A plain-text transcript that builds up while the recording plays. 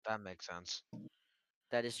That makes sense.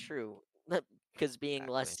 That is true. Because being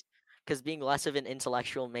Exactly. less of an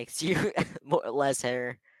intellectual makes you less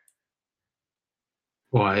hair.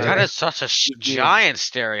 What? That Alright. is such a You do. giant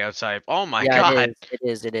stereotype. Oh my Yeah, god.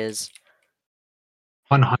 it is.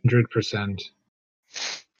 100%.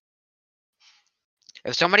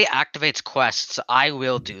 If somebody activates quests, I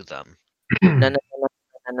will do them. No, no,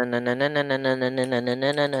 no, no, no, no, no, no, no, no, no, no,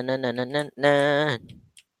 no, no, no, no, no, no, no.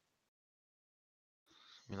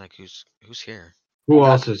 I mean, like, who's here? Who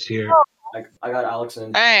else is here? I got Alex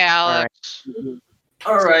in. Hey, Alex.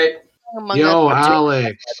 All right. Yo, I'm doing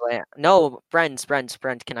Alex. By the way. No, Brent,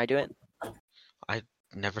 can I do it? I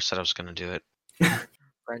never said I was gonna do it.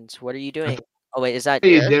 Brent, what are you doing? Oh wait, is that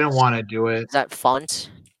You didn't want to do it. is that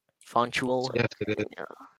Fontual? Yes, it is.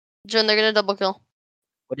 Jun, they're gonna double kill.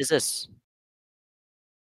 What is this?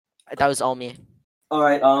 That was all me. All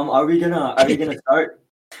right. Are we gonna start?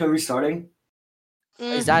 Are we starting?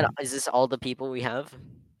 Is this all the people we have?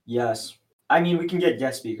 Yes. I mean, we can get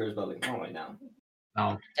guest speakers, but like, not right now.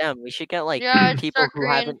 No. Damn, we should get like Yeah, it's people dark who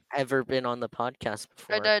green. haven't ever been on the podcast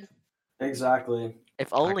before. I did. Exactly.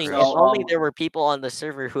 If only So, there were people on the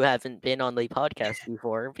server who haven't been on the podcast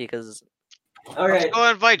before, because All right. Let's go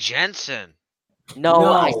invite Jensen.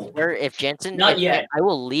 no, I No. swear if Jansen Not if- yet. I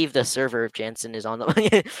will leave the server if Jansen is on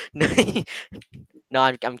the No,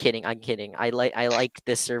 I'm kidding. I like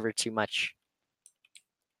this server too much.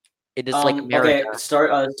 It is like America, Okay. Start.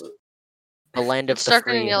 the land of It's the dark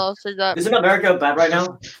green and free. yellow, so that. Isn't America bad right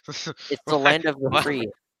now? It's the land of the What? free.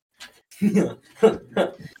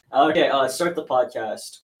 Okay. Start the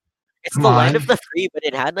podcast. It's Come the land of on. the free, but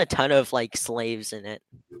it had a ton of like slaves in it.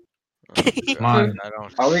 Come on. I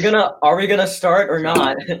don't. Are we gonna start or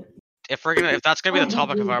not? If that's gonna be the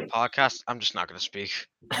topic of our podcast, I'm just not gonna speak.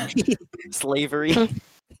 Slavery.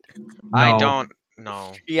 I No. don't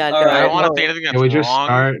know. Yeah, All no, right, I don't want no. to say anything that's Can we just wrong.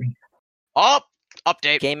 start? Oh,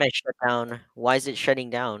 update. Game has shut down. Why is it shutting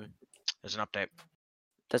down? There's an update.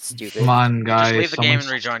 That's stupid. Come on, guys. Just leave the game and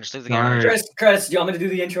someone rejoin. Just leave the game and start. rejoin. Chris, do you want me to do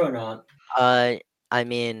the intro or not? I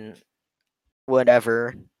mean,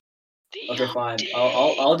 whatever. Okay, fine.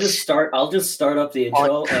 I'll just start. I'll just start up the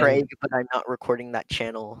intro. On Craig, but I'm not recording that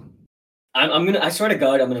channel. I'm gonna. I swear to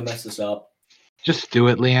God, I'm gonna mess this up. Just do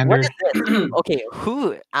it, What Leander. is this? Okay,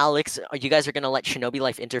 Alex? You guys are gonna let Shinobi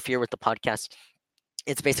Life interfere with the podcast?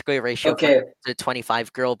 It's basically a ratio Okay. to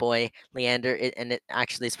 25 girl boy Leander, and it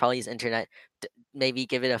actually is probably his internet. Maybe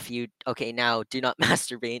give it a few. Okay, now do not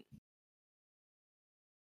masturbate.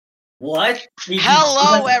 What?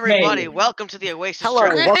 Hello, everybody. Welcome to the Oasis. Hello,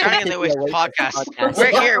 Journey welcome Journey to in the the Oasis Oasis podcast. podcast.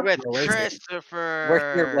 We're here with The Oasis. Christopher.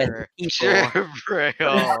 We're here with people.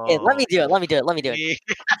 Okay, let me do it. Let me do it. Let me do it.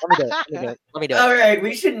 All right,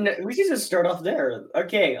 we should just start off there.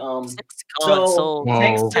 Okay. Six So console. Whoa.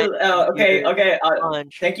 thanks to okay.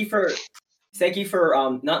 punch. Thank you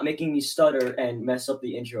for not making me stutter and mess up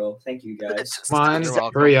the intro. Thank you guys. Come on, You're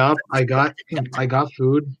welcome. hurry up. I got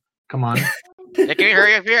food. Come on. Yeah, can you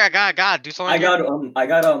hurry up here? I got do something. I got some. I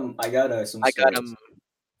got stories.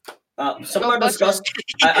 Some are disgusting.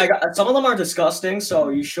 I got some of them are disgusting, so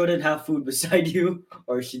you shouldn't have food beside you,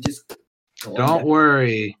 or you should just. Don't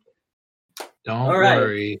worry. Don't All right.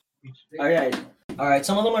 worry. All right.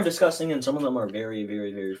 Some of them are disgusting, and some of them are very,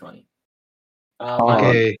 very, very funny.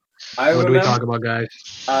 Okay. I What do we remember. talk about, guys?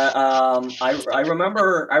 I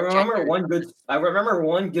remember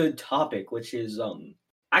one good topic, which is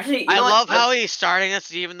actually. I love how he's starting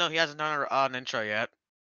this, even though he hasn't done an intro yet.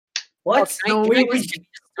 What? No, we did.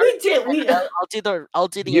 I'll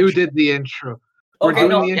do the. You intro. did the intro. We're Okay,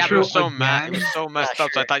 doing no. the Yeah, but it intro was so mad. It again? was so messed Yeah,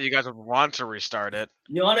 up. So I sure. thought you guys would want to restart it.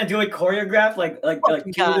 You want to do it choreographed, like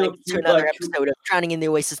Welcome, guys, to another episode of Drowning in the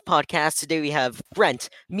Oasis podcast. Today we have Brent,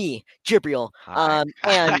 me, Jibriel, Hi.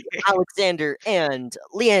 and Alexander and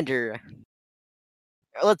Leander.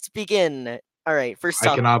 Let's begin. All right, first I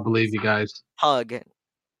up, cannot believe you guys. hug.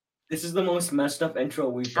 This is the most messed up intro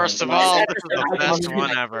we've done. First of My- all, I- this is the best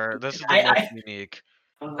one ever. This is the I- most unique.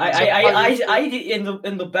 I did,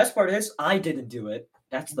 and the best part is I didn't do it.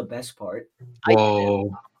 That's the best part.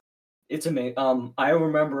 Whoa. It's amazing. I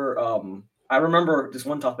remember this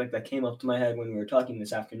one topic that came up to my head when we were talking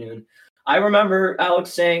this afternoon. I remember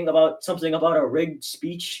Alex saying something about a rigged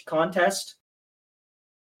speech contest.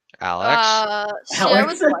 Alex.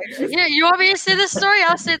 Alex? Yeah, you want me to say this story?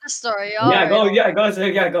 I'll say the story.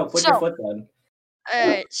 Go. Put your foot down.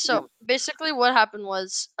 Alright, so basically what happened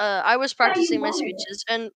was I was practicing my speeches,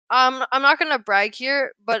 and I'm not gonna brag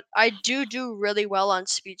here, but I do really well on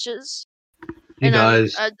speeches. He And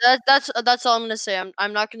does. that's all I'm gonna say.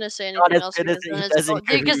 I'm not gonna say Not anything as else good as because he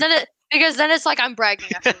then does in because then it's like I'm bragging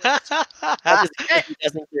afterwards. Not as good as he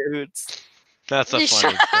does in Cahoots. That's a You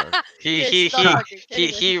funny shut- joke. He Okay, he stop he fucking he kidding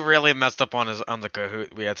me. he really messed up on the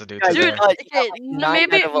Kahoot we had to do Guys, today. Dude, got okay, like 9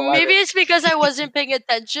 maybe out of 11. maybe it's because I wasn't paying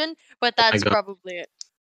attention, but that's God. probably it.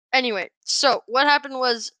 Anyway, so what happened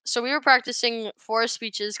was, so we were practicing 4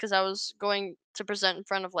 speeches because I was going to present in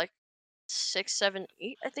front of like 6, 7,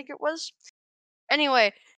 8, I think it was.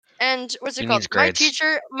 Anyway, and what's it He called? means grades.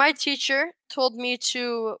 My teacher told me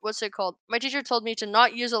to My teacher told me to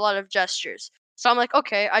not use a lot of gestures. So I'm like,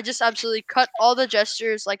 okay, I just absolutely cut all the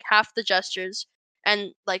gestures, like half the gestures,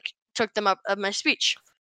 and like took them up of my speech.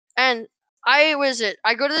 And I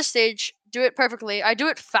go to the stage, do it perfectly. I do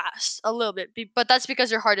it fast a little bit, but that's because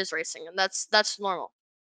your heart is racing, and that's normal.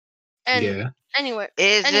 And Yeah. anyway,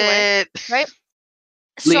 Is Anyway, it? right?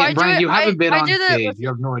 So I do Brian, it. you haven't been I on do the. stage. You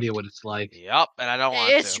have no idea what it's like. Yep, and I don't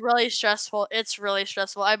want It's to. really stressful. It's really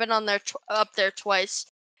stressful. I've been on there up there twice.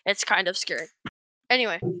 It's kind of scary.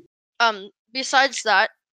 Anyway, besides that,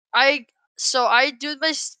 I do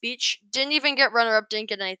my speech. Didn't even get runner up. Didn't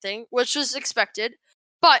get anything, which was expected.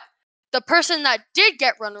 But the person that did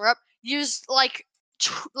get runner up used like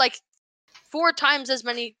 4 times as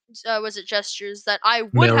many gestures that I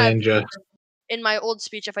would have Million used just. in my old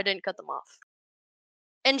speech if I didn't cut them off.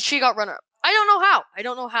 And she got runner up. I don't know how. I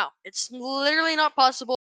don't know how. It's literally not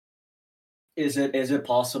possible. Is it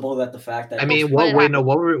possible that the fact that I mean, But it happened.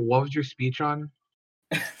 what was your speech on?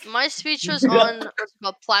 My speech was on what's it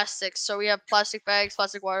called plastics. So we have plastic bags,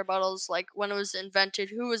 plastic water bottles, like when it was invented,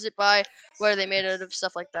 who was it by, what are they made out of,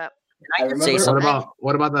 stuff like that. I just say remember- something?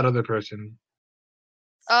 What about that other person?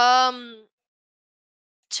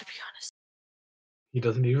 To be honest, He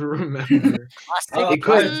doesn't even remember. Plastic It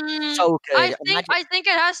could. Mm, so good. I think Imagine-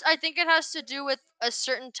 I think it has to do with a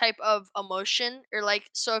certain type of emotion, or like,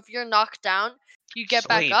 so if you're knocked down, you get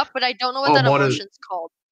back Sleep. up, but I don't know what Oh, that emotion's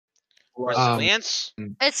called. Resilience.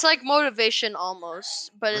 It's like motivation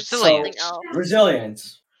almost, but it's Resilience. something else.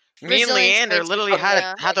 resilience. Me and Resilience Leander makes literally sense, had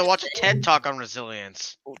yeah. had to watch a TED talk on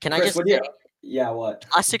resilience. Can I Chris, just what do you? Yeah, what?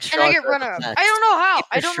 plastic And straws? I get are runner the up. best. I don't know how. I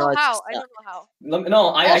Paper don't know straws how. suck. I don't know how. No,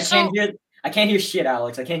 I Also- can't hear. I can't hear shit,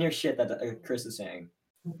 Alex. I can't hear shit that Chris is saying.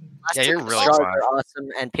 Plastic you're really straws quiet. are awesome,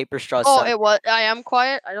 and paper straws Oh, suck. I am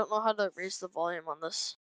quiet. I don't know how to raise the volume on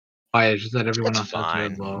this. Why? It's just that everyone It's else has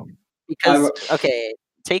fine. as well. Because okay,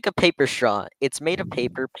 take a paper straw. It's made of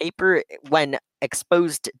paper. Paper, when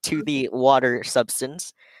exposed to the water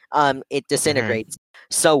substance, it disintegrates.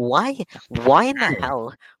 So why in the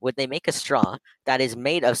hell would they make a straw that is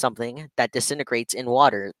made of something that disintegrates in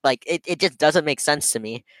water? Like it just doesn't make sense to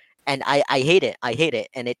me. And I hate it. I hate it.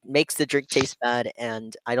 And it makes the drink taste bad,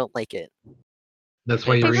 and I don't like it. That's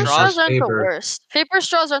why you Paper Paper rinse straws this aren't the paper. worst. Paper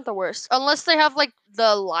straws aren't the worst, unless they have like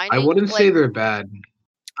the lining. I wouldn't like, say they're bad.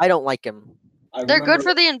 I don't like them. they're good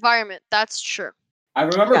for the environment. That's true. I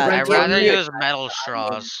remember Yeah, Brent I'd telling rather me. use metal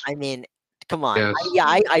straws. I mean, come on.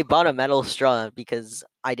 Yes. I bought a metal straw because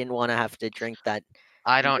I didn't want to have to drink that.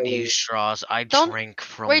 I don't really- use straws. I Don't- drink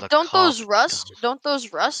from Wait, the don't cup. those rust? Don't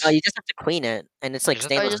those rust? No, you just have to clean it, and it's like just-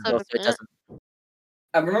 stainless just have steel, to so it clean it? doesn't.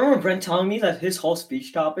 I remember Brent telling me that his whole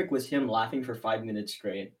speech topic was him laughing for 5 minutes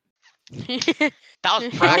straight. That was I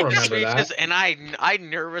don't practice remember that. speeches, and I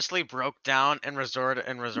nervously broke down and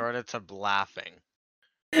resorted to laughing.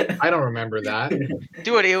 I don't remember that.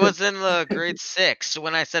 Dude, it was in the grade 6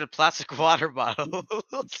 when I said plastic water bottles.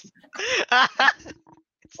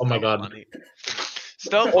 Oh my God. Funny.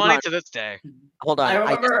 Still Hold funny on. to this day. Hold on. I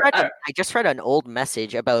remember- I just read an old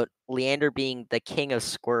message about Leander being the king of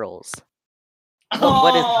squirrels.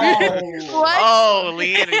 What is that? What? Oh,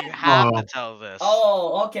 Leander, you have Oh. to tell this.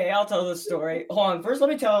 Oh, okay. I'll tell the story. Hold on. First, let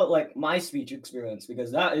me tell like my speech experience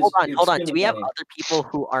because that is. Hold on. Do extremely we have funny. other people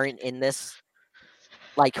who aren't in this?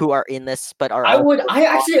 Like who are in this but are I also- would.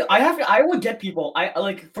 I would get people. I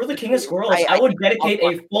like for the King of Squirrels. I would dedicate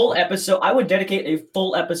a full episode. I would dedicate a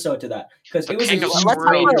full episode to that because The it was King a of Let's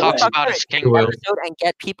Squirrels great talks event. about his an kingdom. episode and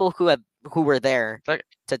get people who were there Like-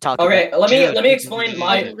 to talk. Okay, about. let me explain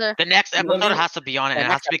my. The next Let episode me- has to be on it, and it The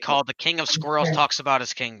has next to be called "The King of Squirrels Talks About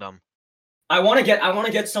His Kingdom." I want to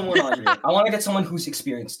get someone on here. I want to get someone who's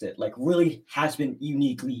experienced it, like really has been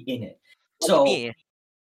uniquely in it. So Me.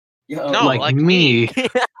 yeah, No, like me.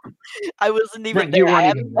 I wasn't even Brent, you there. I weren't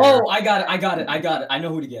haven't- even there. Oh, I got it. I know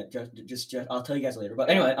who to get. Just I'll tell you guys later. But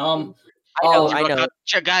anyway, I know.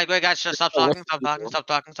 Guys, just stop talking. Stop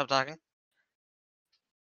talking.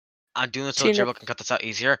 I'm doing this so Tina- Jibble can cut this out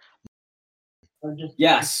easier.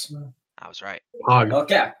 yes. I was right. Hog.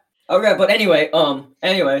 Okay. But anyway,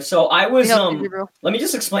 so I was Yeah, bro. let me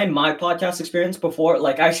just explain my podcast experience before.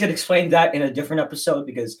 Like, I should explain that in a different episode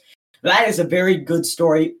because that is a very good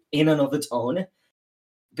story in and of its own.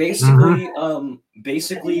 I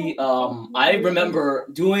remember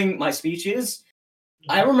doing my speeches.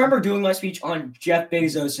 I remember doing my speech on Jeff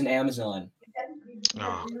Bezos and Amazon.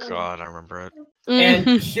 Oh God, I remember it.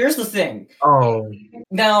 And here's the thing. Oh,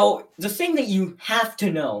 Now, the thing that you have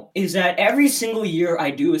to know is that every single year I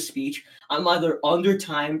do a speech, I'm either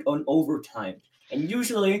undertimed or overtimed. And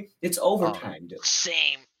usually it's overtimed.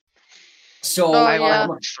 Same. So Oh, I yeah.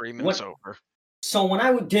 went 3 minutes over. So when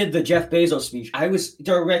I did the Jeff Bezos speech, I was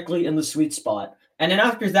directly in the sweet spot. And then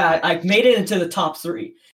after that, I made it into the top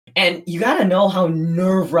 3. And you gotta know how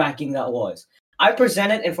nerve-wracking that was. I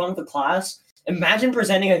presented in front of the class. Imagine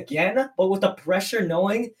presenting again, but with the pressure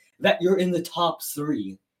knowing that you're in the top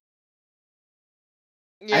 3.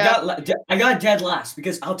 Yeah. I got dead last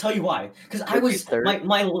because I'll tell you why. Because I was third? I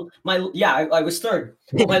was third.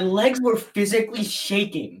 But my legs were physically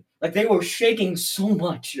shaking. Like they were shaking so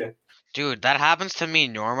much. Dude, that happens to me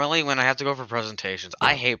normally when I have to go for presentations.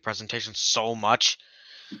 I hate presentations so much.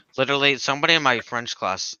 Literally, somebody in my French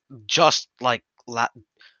class just like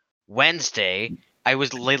Wednesday,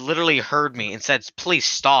 literally heard me and said, "Please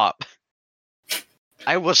stop."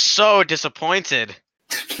 I was so disappointed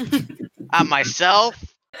at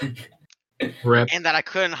myself rip. and that I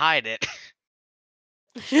couldn't hide it.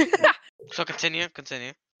 So continue.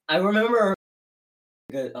 I remember.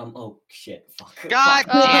 Oh shit! Fuck. God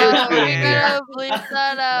Fuck. damn Oh, it. you gotta bleep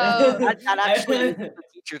that out. That actually is the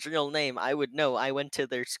teacher's real name. I would know. I went to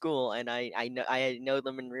their school and I know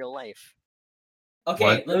them in real life. Okay,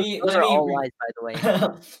 What? Those are all lies, by the way.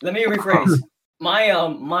 let me rephrase.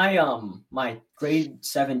 My grade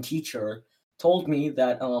 7 teacher told me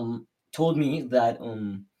that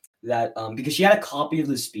because she had a copy of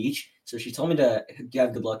the speech, so she told me to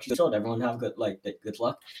have good luck. She told everyone to have good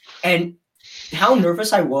luck. And how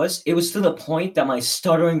nervous I was, it was to the point that my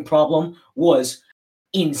stuttering problem was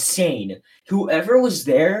insane. Whoever was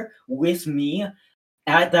there with me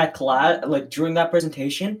at that class, like during that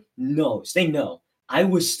presentation, they know I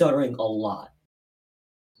was stuttering a lot.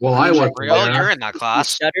 Well, I I mean, wasn't Real, you're there. in that You class.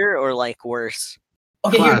 stutter or like worse?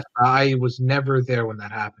 Okay, Class, I was never there when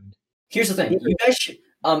that happened. here's the thing. You guys should,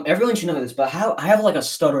 everyone should know this, but I have like a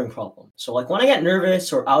stuttering problem. So like when I get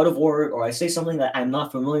nervous or out of word or I say something that I'm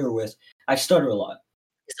not familiar with, I stutter a lot.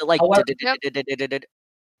 Is it like However- like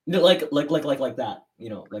Like that, like that.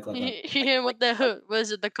 What the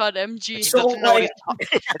was it? The code MG. He So, doesn't know what like-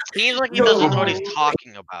 it seems like he No. doesn't know what he's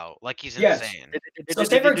talking about. Like he's Yes. insane. So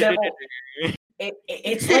say for example,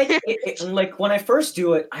 it's like when I first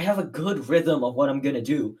do it, I have a good rhythm of what I'm gonna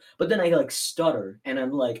do, but then I like stutter and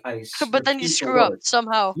I'm like But then you repeat the screw up word.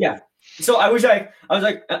 somehow. Yeah. So I was like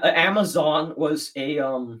Amazon was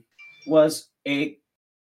a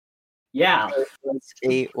yeah.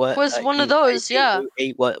 Was one of those, yeah.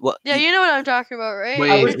 What? Yeah, you know what I'm talking about, right?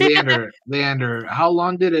 Wait, Leander, how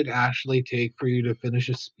long did it actually take for you to finish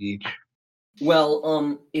a speech?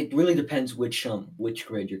 Well, it really depends which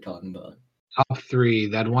grade you're talking about. Top 3,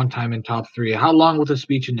 that one time in top 3. How long was the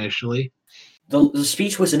speech initially? The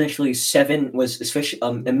speech was initially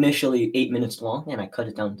initially 8 minutes long, and I cut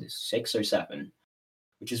it down to 6 or 7,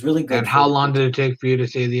 which is really good. And how long did it take for you to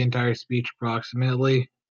say the entire speech approximately?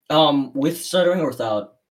 With stuttering or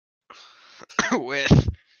without?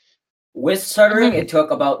 With Stuttering, it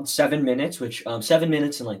took about 7 minutes, which 7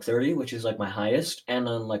 minutes and like 30, which is like my highest, and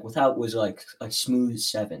then like without was like a smooth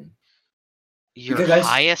 7. your Because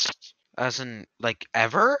highest, as in like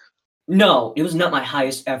ever? No, it was not my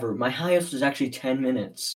highest ever. My highest was actually 10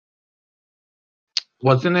 minutes.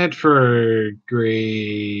 Wasn't it for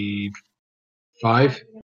grade 5?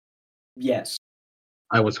 Yes.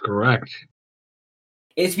 I was correct.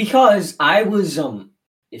 It's because I was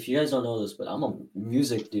if you guys don't know this, but I'm a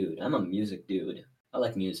music dude. I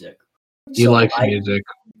like music. He likes music.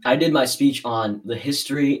 I did my speech on the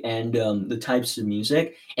history and the types of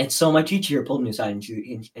music, and so my teacher pulled me aside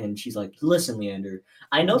and she's like, "Listen, Leander,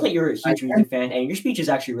 I know that you're a huge music fan, and your speech is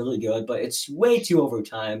actually really good, but it's way too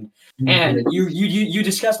overtimed. And you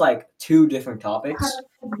discussed like 2 different topics,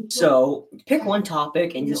 so pick one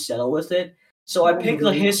topic and just settle with it." So I picked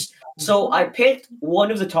I picked one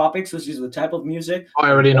of the topics, which is the type of music. Oh, I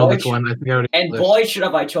already know this one. I think I already And know this. boy, should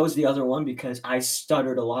have I chose the other one because I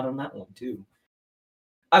stuttered a lot on that one too.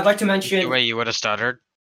 I'd like to mention Either way, you would have stuttered.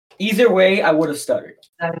 either way, I would have stuttered.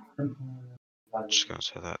 I'm just gonna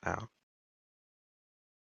say that now.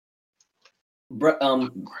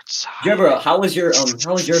 Jibber, how was your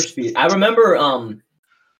speech? I remember All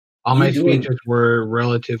my you doing- speeches were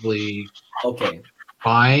relatively okay.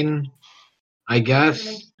 fine, I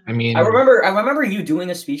guess. I mean, I remember you doing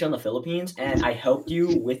a speech on the Philippines, and I helped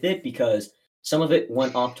you with it because some of it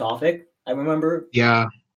went off topic. I remember. yeah.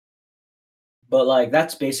 But like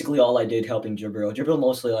that's basically all I did helping Jabril. Jabril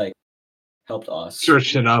mostly like helped us.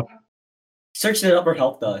 Searched it up. Searched it up or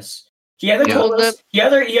helped us. He either Yeah. told us he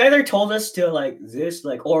either told us to like this,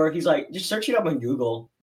 like, or he's like, just search it up on Google.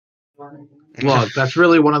 Look, that's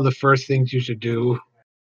really one of the first things you should do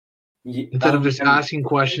instead of just remember- asking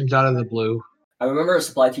questions out of the blue. I remember a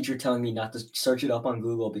supply teacher telling me not to search it up on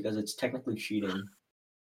Google because it's technically cheating.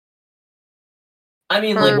 I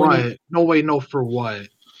mean, For like when you, What? No, wait, no, for what?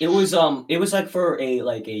 it was like for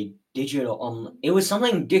a digital it was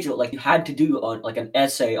something digital, like you had to do on like an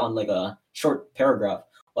essay on like a short paragraph,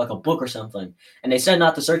 like a book or something, and they said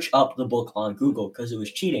not to search up the book on Google because it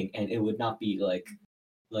was cheating and it would not be like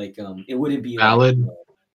it wouldn't be Valid?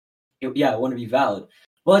 It wouldn't be valid.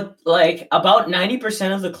 But like about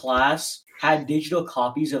 90% of the class had digital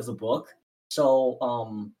copies of the book, so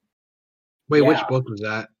Wait, which yeah. book was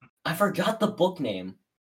that? I forgot the book name.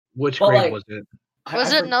 Which But, grade like, was it?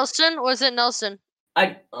 Was it Nelson? Was it Nelson?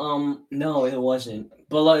 No, it wasn't.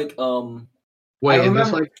 But like Wait, is this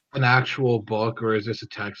remember- like an actual book or is this a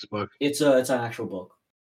textbook? it's an actual book.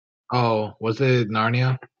 Oh, was it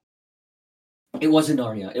Narnia? It wasn't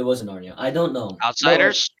Narnia. It wasn't Narnia. I don't know.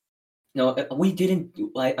 Outsiders? No, we didn't.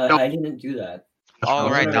 I didn't do that. Oh,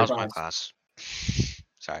 was right, in that our was my class. class.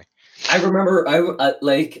 Sorry. I remember.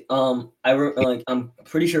 I'm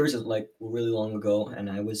pretty sure it was like really long ago, and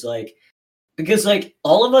I was like, because like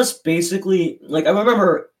all of us basically like I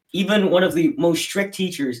remember even one of the most strict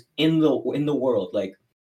teachers in the world,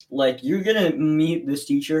 like you're gonna meet this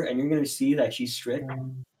teacher and you're gonna see that she's strict.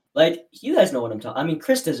 Like you guys know what I'm talking. I mean,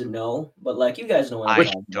 Chris doesn't know, but like you guys know what I'm I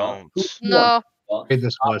talking don't. about. No. What grade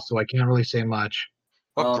this was, so I can't really say much.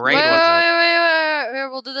 What Um, grade Wait, was it? wait. Here,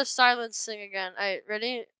 we'll do the silence thing again. Alright,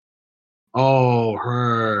 ready? Oh,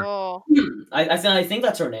 her. Oh. I think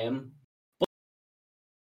that's her name.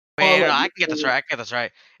 Wait, no, like, I can get this right. I can get this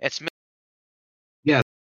right. It's me.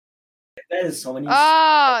 That is so many.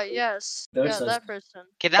 Ah, yes. There's Yeah, those- that person.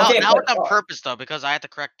 Okay, now Okay, it's but, on purpose though because I had to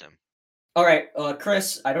correct him. All right,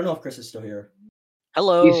 Chris. I don't know if Chris is still here.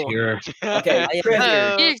 Hello. He's here. Okay, I am Chris.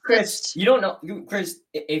 here. He Chris, exists. you don't know, Chris.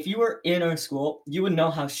 If you were in our school, you would know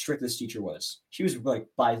how strict this teacher was. She was like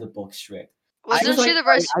by the book strict. Wasn't was she like- the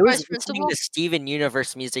vice, I was vice listening principal? to Steven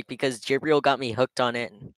Universe music because Gabriel got me hooked on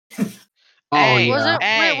it. Oh, Hey, yeah. Wasn't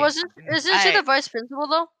Hey, wait, wasn't isn't she hey. the vice principal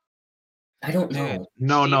though? I don't Dude. know.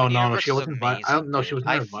 No, Steven she Universe is wasn't. I don't know. She amazing, was dude. never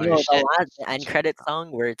I You know, invited. finished the it. last end credit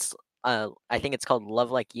song where it's I think it's called Love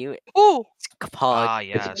Like You. Ooh. It's Pog. Ah,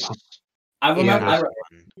 yes. I remember.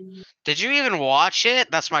 Yeah. Did you even watch it?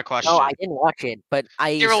 That's my question. No, I didn't watch it, but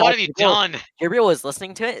I Gabriel, saw what have you done? Gabriel was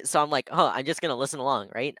listening to it, so I'm like, oh, I'm just gonna listen along,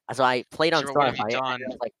 right? So I played on Gabriel, what have you Spotify, and I done?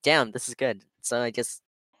 was like, damn, this is good. So I just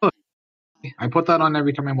I put that on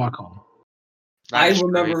every time I walk home. That I is true,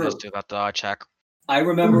 he remember- does do that though, I check. I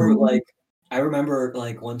remember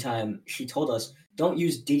like one time she told us, don't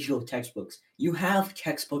use digital textbooks. You have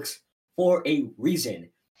textbooks for a reason.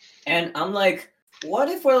 And I'm like, what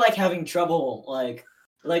if we're like having trouble like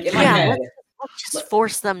in my Yeah, head? let's just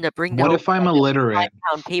force them to bring What down if I'm illiterate?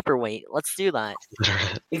 5-pound paperweight. Let's do that.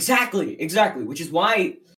 Exactly. Which is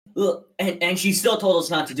why and she still told us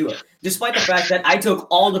not to do it, despite the fact that I took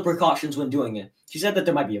all the precautions when doing it. She said that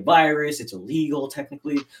there might be a virus, it's illegal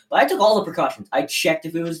technically, but I took all the precautions. I checked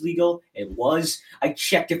if it was legal, it was. I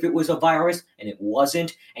checked if it was a virus, and it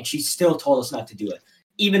wasn't, and she still told us not to do it,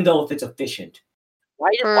 even though if it's efficient.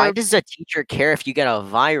 Why does a teacher care if you get a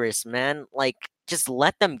virus, man? Like, just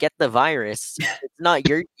let them get the virus.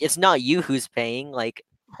 It's not you who's paying. Like,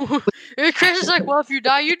 Chris is like, well, if you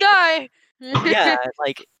die, you die. yeah,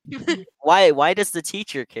 like, why does the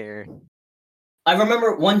teacher care? I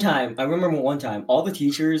remember one time, all the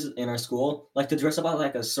teachers in our school like to dress up on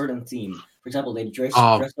like a certain theme. For example, they dress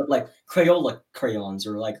up like Crayola crayons,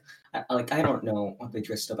 or like I don't know what they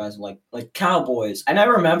dressed up as, like cowboys. And I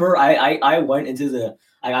remember I went into the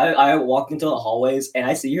I walked into the hallways and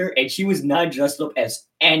I see her and she was not dressed up as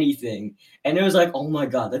anything. And it was like, oh my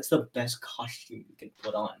god, that's the best costume you can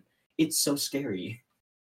put on. It's so scary.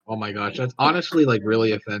 Oh my gosh, that's honestly like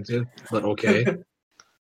really offensive, but okay.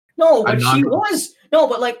 No, but I'm she not- was. No,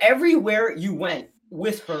 but like everywhere you went,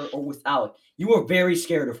 with her or without, you were very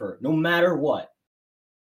scared of her, no matter what.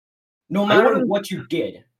 No matter wouldn't- what you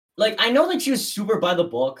did. Like, I know that she was super by the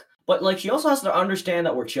book, but like she also has to understand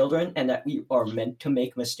that we're children and that we are meant to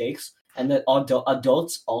make mistakes, and that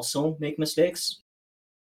adults also make mistakes.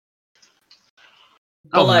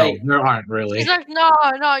 Oh like- no, there aren't really. He's like, no.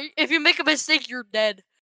 If you make a mistake, you're dead.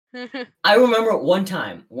 I remember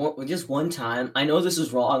just one time. I know this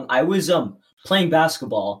is wrong. I was playing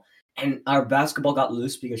basketball, and our basketball got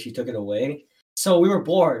loose because she took it away. So we were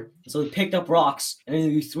bored. So we picked up rocks and then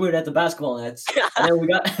we threw it at the basketball nets. And then we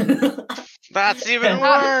got That's even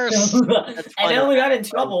worse. and then we got in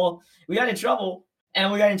trouble. We got in trouble.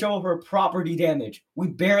 And we got in trouble for property damage. We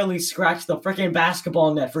barely scratched the freaking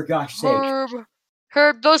basketball net, for gosh sake.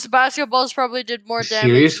 Herb, those basketballs probably did more damage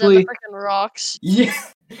Seriously? than the freaking rocks. Yeah.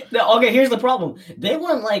 No, okay, here's the problem. They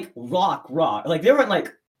weren't like rock. Like they weren't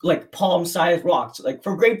like palm-sized rocks. Like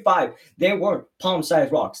for grade 5, they weren't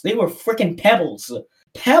palm-sized rocks. They were freaking pebbles.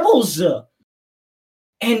 Pebbles.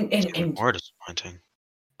 And More disappointing.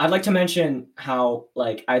 I'd like to mention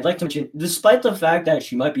despite the fact that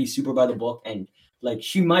she might be super by the book and like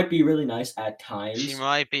she might be really nice at times. She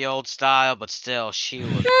might be old style, but still, she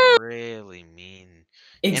was really mean.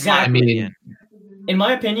 Exactly. In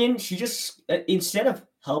my opinion, she just instead of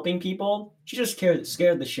helping people, she just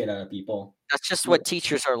scared the shit out of people. That's just what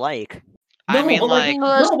teachers are like. I mean, like,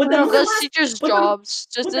 that's teachers' jobs,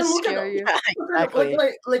 just to scare you. Exactly.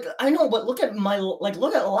 Like I know, but look at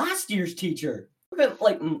last year's teacher. Look at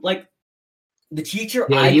like the teacher.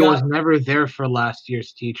 Yeah, he was never there for last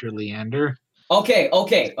year's teacher, Leander. Okay.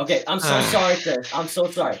 I'm so sorry, Chris. I'm so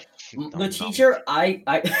sorry. The teacher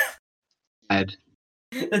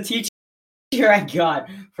the teacher I got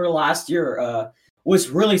for last year was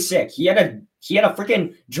really sick. He had a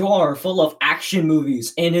freaking drawer full of action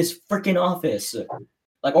movies in his freaking office,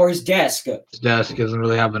 or his desk. His desk doesn't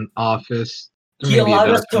really have an office. He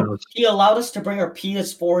allowed us to bring our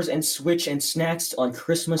PS4s and Switch and snacks on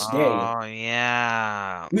Christmas Day. Oh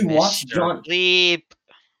yeah. We watched John.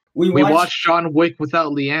 We watched John Wick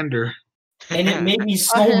without Leander. And it made me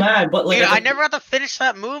so mad. But like, dude, I never had to finish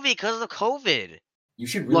that movie because of COVID. You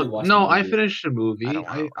should really watch. No, I finished the movie.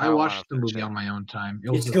 I watched the movie on my own time.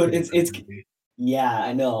 It's good. It's yeah,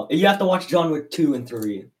 I know. You have to watch John Wick 2 and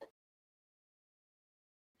 3.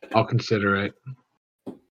 I'll consider it.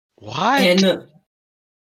 What?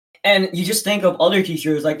 And you just think of other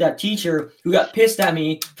teachers, like that teacher who got pissed at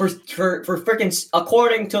me for freaking,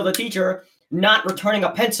 according to the teacher, not returning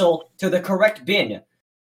a pencil to the correct bin.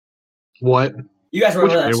 What? You guys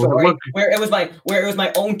remember that story where it was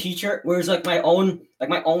my own teacher, where it was like my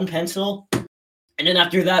own pencil, and then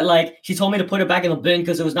after that, like she told me to put it back in the bin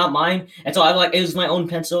because it was not mine, and so it was my own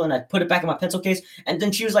pencil, and I put it back in my pencil case, and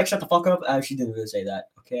then she was like, "Shut the fuck up." She didn't really say that,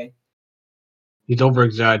 okay? He's over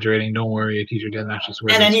exaggerating. Don't worry, a teacher didn't actually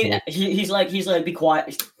swear. And then he's like, be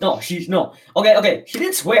quiet. No. Okay. She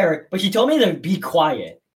didn't swear, but she told me to be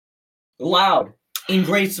quiet, loud in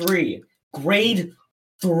grade 3. Grade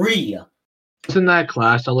 3. In that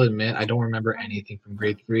class, I'll admit I don't remember anything from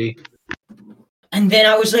grade 3. And then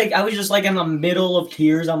I was just like in the middle of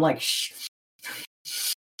tears. I'm like, shh.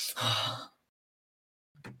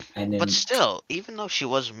 And then, but still, even though she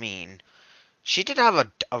was mean, she did have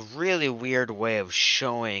a really weird way of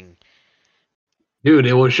showing. Dude,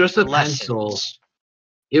 it was just a lessons. Pencil.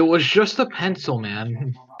 It was just a pencil,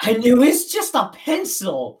 man. I knew it's just a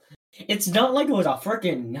pencil. It's not like it was a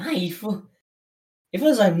freaking knife. If it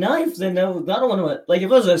was a knife, then I don't want to. Like, if it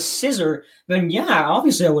was a scissor, then yeah,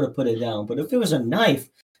 obviously I would have put it down. But if it was a knife,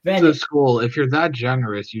 then to school, if you're that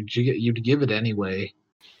generous, you'd give it anyway.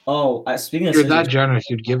 Oh, speaking of, if you're that generous,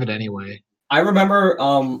 you'd give it anyway. I remember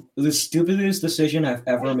the stupidest decision I've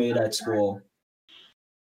ever made at school.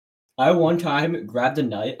 I one time grabbed a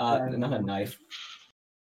knife. Not a knife.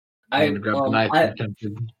 I grabbed a knife.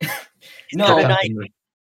 Attempted. No, a knife.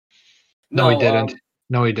 No, he didn't.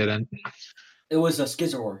 No, he didn't. It was a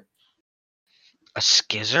skizzer. A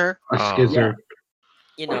skizzer? A skizzer.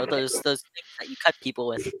 Yeah. You know, those things that you cut people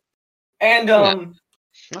with. And and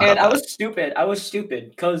I was stupid. I was stupid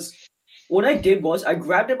because what I did was I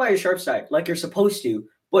grabbed it by the sharp side, like you're supposed to.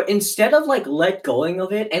 But instead of like let going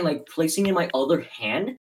of it and like placing it in my other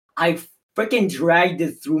hand, I freaking dragged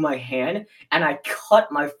it through my hand and I cut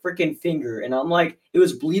my freaking finger. And I'm like, it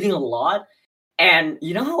was bleeding a lot. And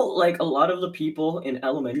you know how like a lot of the people in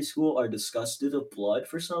elementary school are disgusted of blood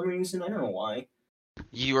for some reason? I don't know why.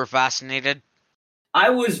 You were fascinated? I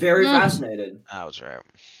was very fascinated. That was right.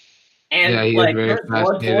 And yeah, like there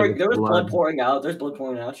was blood pouring out. There's blood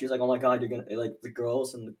pouring out. She's like, "Oh my god, you're gonna like the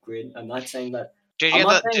girls in the grade." I'm not saying that. Did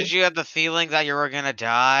you have the feeling that you were gonna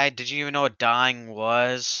die? Did you even know what dying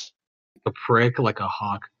was? A prick, like a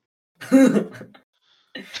hawk.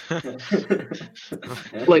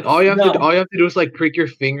 Like all you have to do is like prick your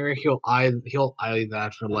finger. He'll eye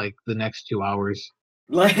that for like the next 2 hours.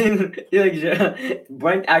 Like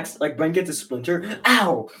Brent gets a splinter.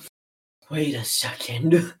 Ow! Wait a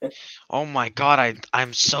second. Oh my god,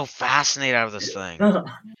 I'm so fascinated out of this thing.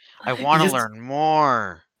 I want to learn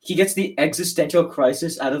more. He gets the existential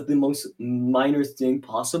crisis out of the most minor thing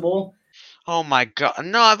possible. Oh my god!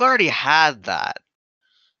 No, I've already had that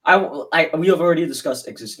We have already discussed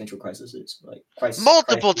existential crises, like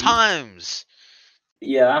multiple crises. times.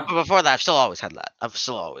 Yeah. But before that, I've still always had that. I've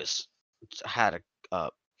still always had a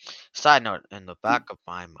side note in the back of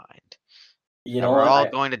my mind You that know we're what? all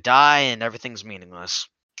going to die and everything's meaningless.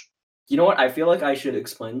 You know what? I feel like I should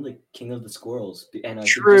explain the King of the Squirrels, and I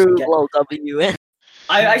should True, just get. lol, WN.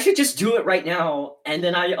 I should just do it right now, and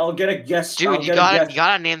then I'll get a guess. Dude, I'll you get a gotta guess. you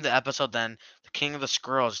gotta name the episode then. The King of the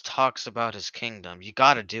Squirrels talks about his kingdom. You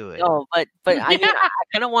gotta do it. No, but I mean, I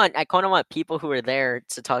kind of want people who are there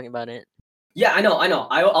to talk about it. Yeah, I know.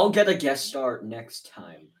 I'll get a guest star next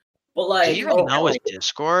time. But Do like, you oh, even know his like-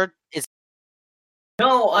 Discord?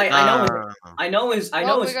 no, I know. No. I know his. I Oh,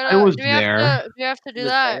 know we his. I was do we have there. to? We have to do was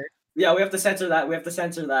that. there. Yeah, we have to censor that. We have to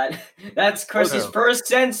censor that. That's Chris's Okay. first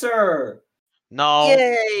censor. No.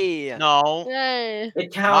 Yay! No. Yay! It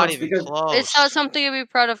Not counts even because close. It's not something to be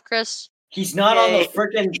proud of, Chris. he's not on the Yay.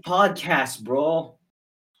 freaking podcast, bro.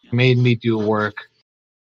 Made me do work.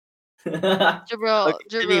 Jabril, Okay,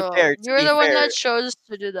 to be fair, to you're be the one fair. that chose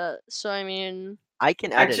to do that. So I mean, I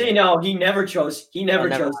can edit Actually, it. no, he never chose. He never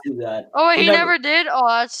never chose to do that. oh wait, he never- never did. Oh,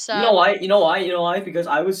 that's sad. You know why? You know why? You know why? Because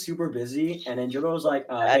I was super busy, and then Jiro was like,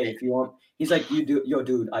 "Hey, if you want," he's like, "You do, yo,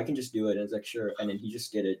 dude, I can just do it." And I was like, "Sure," and then he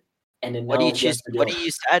just did it. And then What do now you he has choose? to do What do it. you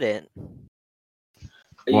use to edit?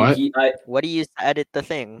 What? What do you use to edit the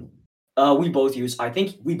thing? We both use. I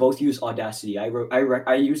think we both use Audacity. I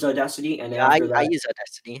use Audacity, and then Yeah, after that, I use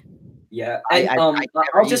Audacity. yeah. I- And I I'll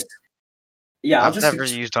never just, yeah, I've never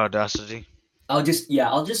used Audacity. I'll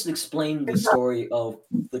just explain the story of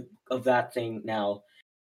that thing now.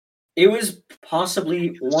 It was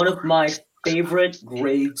possibly one of my favorite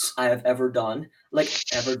grades I have ever done,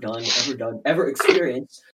 ever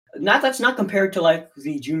experienced. That's not compared to like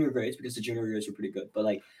the junior grades because the junior grades were pretty good, but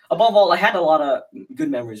like above all, I had a lot of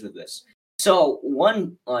good memories with this. So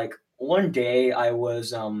one day I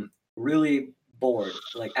was really bored,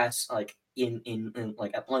 like in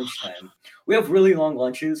like at lunchtime. We have really long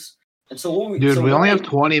lunches. And so what we Dude, so we what only I- have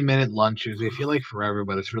 20-minute lunches. They feel like forever,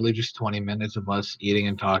 but it's really just 20 minutes of us eating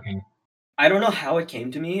and talking. I don't know how it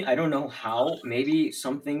came to me. I don't know how. Maybe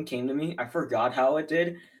something came to me. I forgot how it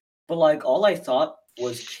did. But like all I thought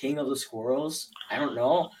was King of the Squirrels. I don't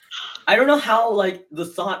know. I don't know how like the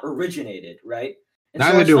thought originated, right? And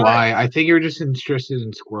so Neither do started- I. I think you're just interested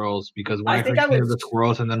in squirrels because when I I, think heard I King of was- the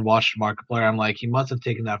Squirrels and then watched Markiplier, I'm like, he must have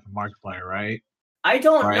taken that from Markiplier, right? I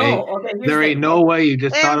don't Right. know. Okay, here's There the ain't thing. no way you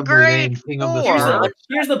just In thought of the name grade King of the 4. Squirrels.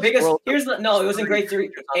 Here's the biggest. Squirrel- No, it was in grade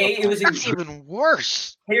 3. A, it was in. That's even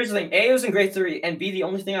worse. Here's the thing. A, it was in grade 3, and B, the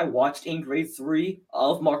only thing I watched in grade 3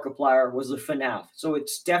 of Markiplier was the FNAF. So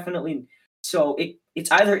it's definitely. So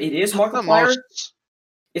it's either it is The Markiplier. most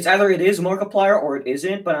It's either it is Markiplier or it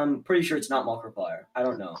isn't, but I'm pretty sure it's not Markiplier. I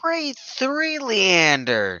don't know. grade 3,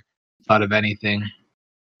 Leander. Thought of anything.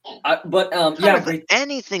 But Out yeah, of grade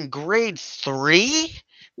anything, grade 3?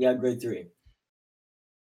 grade 3.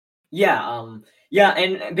 Yeah,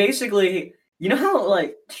 and basically, you know how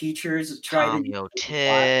like teachers try Calm to your tits.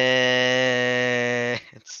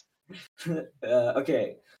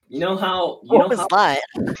 okay. You know how What was that?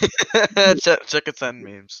 Chicken send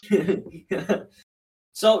memes.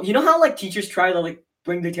 So you know how like teachers try to like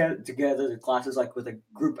bring together the classes like with a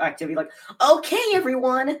group activity, like, okay,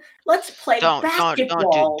 everyone, let's play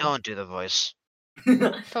basketball. Don't do the voice. Don't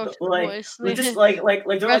do the like, voice. we're just like they're like,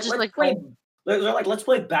 Just let's like, play. They're like, let's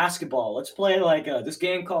play basketball. Let's play like this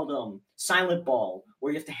game called Silent Ball,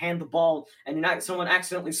 where you have to hand the ball and someone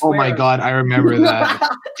accidentally Oh swears. my god, I remember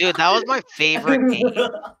that. Dude, that was my favorite game.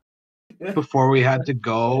 Before we had to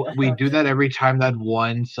go, we do that every time that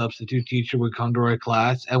one substitute teacher would come to our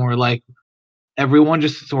class, and we're like, everyone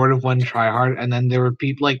just sort of went try hard, and then there were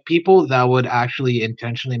people that would actually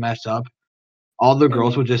intentionally mess up. All the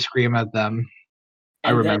girls would just scream at them. I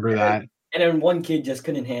And then- remember that. And then one kid just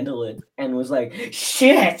couldn't handle it and was like,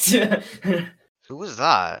 "Shit." Who was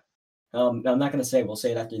that? I'm not gonna say. We'll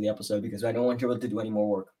say it after the episode because I don't want you to do any more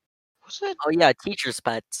work. Was it? Oh yeah, teachers'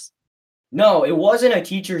 pets. No, it wasn't a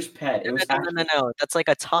teacher's pet. It No, was no, no, no, no. That's like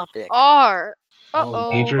a topic. R. Oh,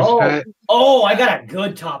 Uh-oh. Teacher's Oh. pet. Oh, I got a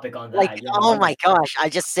good topic on that. Like, Yeah, oh my gosh! I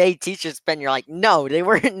just say teachers' pet, and you're like, no, they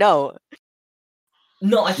weren't. No.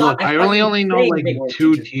 No, I thought. Look, I thought only you were know saying like they were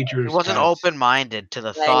 2 teachers' pet. teachers. He wasn't pets. open-minded to the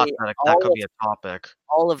Like, thought that that could all be a topic.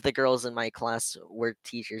 All of the girls in my class were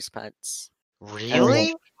teachers' pets.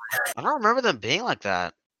 Really? I don't remember them being like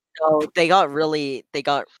that. No, they got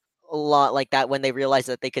a lot like that when they realized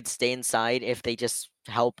that they could stay inside if they just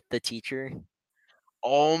helped the teacher.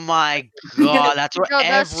 Oh my god, that's what Yo,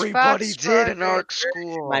 that's everybody facts, did in bro. our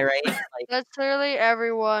school. Am I right? Like, That's literally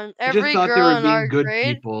everyone. I Every just thought they girl were in our being good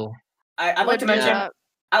grade. people. I'd like to would do mention. that.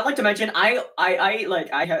 I'd like to mention I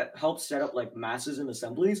had helped set up like masses and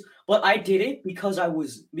assemblies, but I did it because I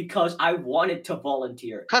wanted to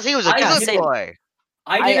volunteer. Because he was a I good same. boy.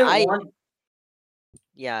 I didn't I want.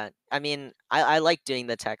 Yeah, I mean, I like doing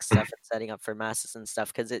the tech stuff and setting up for masses and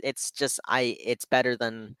stuff because it's just it's better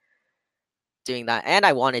than doing that, and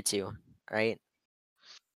I wanted to, right?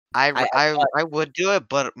 I thought, I would do it,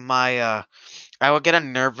 but my I would get a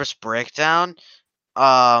nervous breakdown.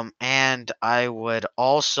 And I would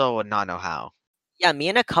also not know how. yeah, me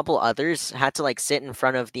and a couple others had to like sit in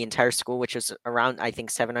front of the entire school, which was around I think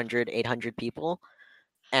 700, 800 people,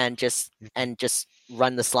 and just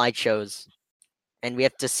run the slideshows, and we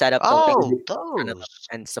have to set up the I Oh, had in front of them those.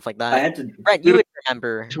 and stuff like I that. had to. Brent, you would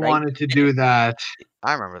remember, Just right? wanted to do that.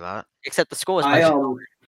 I remember that. Except the school was I much.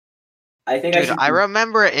 I think I Dude, should. I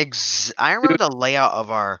remember the layout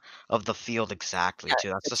of the field exactly Yeah, too.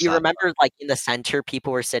 That's but the do you sad part. remember like in the center,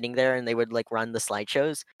 people were sitting there and they would like run the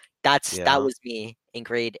slideshows? That Yeah. was me in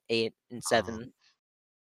grade 8 and 7.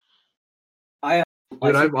 I Dude,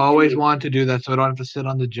 should I've always continue. wanted to do that so I don't have to sit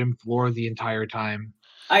on the gym floor the entire time.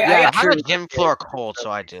 Yeah, I have true. a gym floor cold,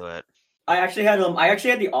 so I do it. I actually had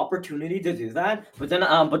the opportunity to do that, but then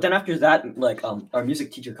after that, like our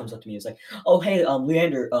music teacher comes up to me and is like, "Oh hey,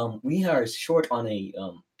 Leander, we are short on a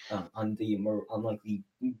on like the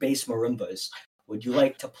bass marimbas. Would you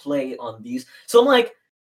like to play on these?" So I'm like,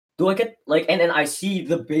 "Do I get like?" And then I see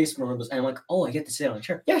the bass marimbas, and I'm like, "Oh, I get to sit on a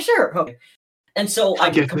chair. Yeah, sure, okay." And so I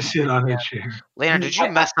get to sit on a chair. Leonard, did you I-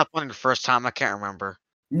 mess up on your first time? I can't remember.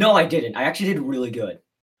 No, I didn't. I actually did really good.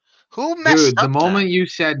 Who messed Dude, the up moment then? you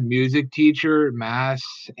said music teacher, mass,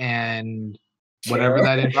 and whatever Chair.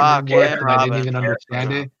 that instrument Okay, was, and and I didn't Robin. even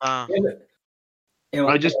understand it. It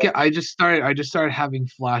I was- just started having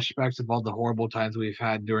flashbacks of all the horrible times we've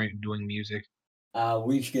had during doing music.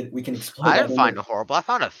 we can explore I that didn't find it horrible. I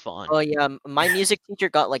found it fun. Oh yeah, my music teacher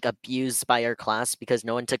got like abused by our class because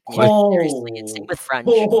no one took music seriously. And same with French.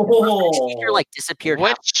 Our French teacher like disappeared.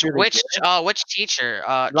 halfway through the year. Which teacher?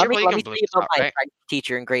 Let me Jibble, you let can me tell believe you this about out, my right? French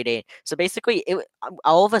teacher in grade 8. So basically,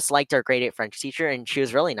 all of us liked our grade 8 French teacher, and she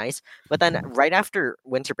was really nice. But then right after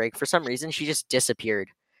winter break, for some reason, she just disappeared,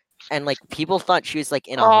 and like people thought she was like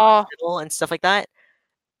in a Oh, hospital and stuff like that,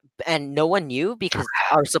 and no one knew because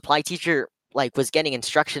our supply teacher like was getting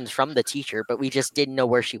instructions from the teacher, but we just didn't know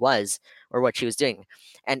where she was or what she was doing,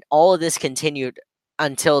 and all of this continued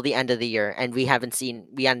until the end of the year, and we hadn't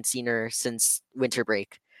seen her since winter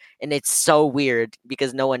break, and it's so weird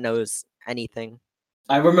because no one knows anything.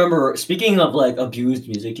 I remember, speaking of like abused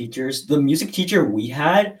music teachers, the music teacher we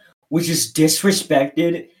had was just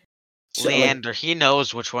disrespected. So, like, Leander, he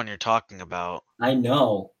knows which one you're talking about. I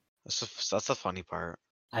know, That's the funny part.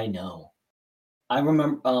 I know. I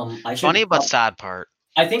remember. I should. Funny but sad part.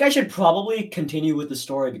 I think I should probably continue with the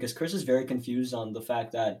story because Chris is very confused on the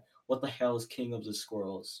fact that what the hell is King of the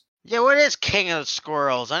Squirrels? Yeah, what is King of the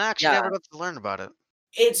Squirrels? I actually Yeah. never got to learn about it.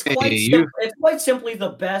 It's quite. Hey, you- It's quite simply the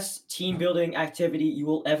best team building activity you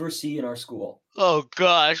will ever see in our school. Oh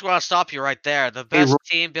gosh, I want to stop you right there. The best Ro-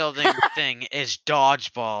 team building thing is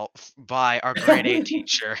dodgeball by our grade 8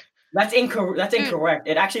 teacher. That's incorrect. That's Dude. incorrect.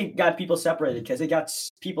 It actually got people separated because it got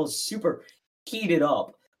people super heated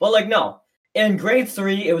up. But like, no, in grade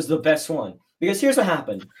 3, it was the best one because here's what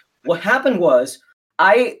happened. What happened was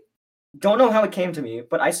I don't know how it came to me,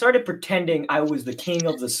 but I started pretending I was the king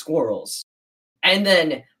of the squirrels, and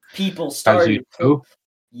then people As you started. do.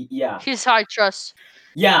 Yeah, he's high trust.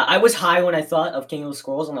 yeah. I was high when I thought of King of the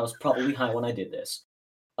Squirrels, and I was probably high when I did this.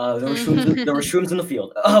 There were shrooms in the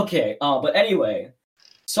field. Okay. But anyway.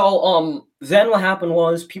 So then what happened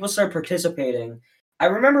was people started participating. I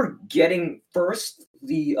remember getting first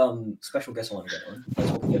the special guest I want to get on. Let's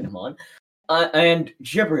hope we get him on. And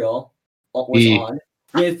Jibril was He- on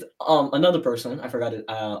with another person. I forgot it.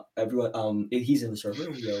 Everyone he's in the server.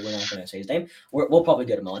 We're not gonna say his name. We'll probably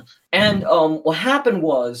get him on. And what happened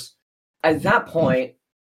was at that point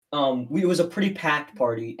it was a pretty packed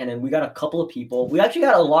party, and then we got a couple of people. We actually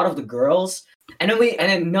got a lot of the girls, and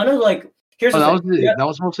then none of like. Here's Oh, the that was thing. We got- that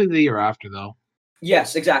was mostly the year after though.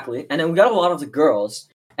 Yes, exactly. And then we got a lot of the girls.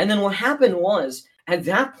 And then what happened was, at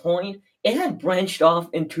that point, it had branched off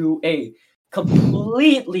into a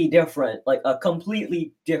completely different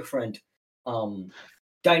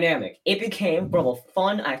dynamic. It became from a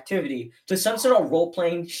fun activity to some sort of role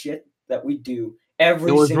playing shit that we do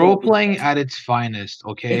every. It was single role playing weekend. at its finest.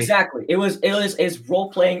 Okay. Exactly. It was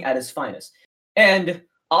role playing at its finest. And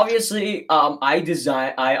obviously,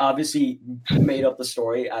 I obviously made up the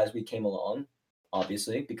story as we came along,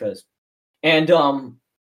 obviously, because and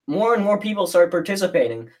more and more people started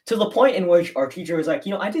participating to the point in which our teacher was like,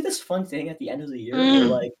 I did this fun thing at the end of the year where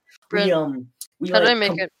like we How did I like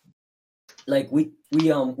make it? like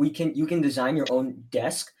you can design your own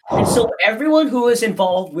desk, and so everyone who was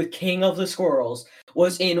involved with King of the Squirrels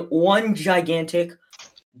was in one gigantic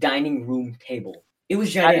dining room table. It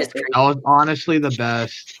was That is gigantic. crazy. That was honestly the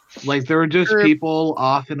best. Like there were just Group. people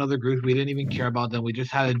off in other groups. We didn't even care about them. We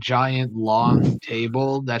just had a giant long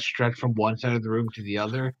table that stretched from one side of the room to the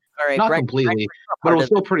other. All right, Not Brent, completely, you're but it part was of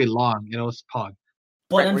still this. pretty long. It was pog.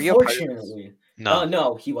 But Brent, were you a part of this? unfortunately, No.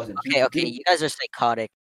 no, he wasn't. He Okay, didn't- you guys are psychotic.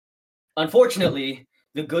 Unfortunately,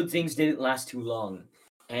 the good things didn't last too long,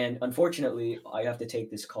 and unfortunately, I have to take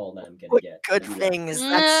this call that I'm gonna What get. good I'll be right things?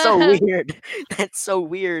 That's so weird. That's so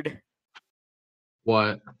weird.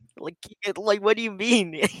 What? Like, what do you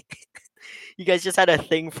mean? You guys just had a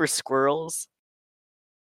thing for squirrels?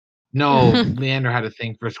 No, Leander had a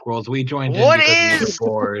thing for squirrels. We joined in What because we is? were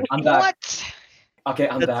bored. I'm back. What? Okay,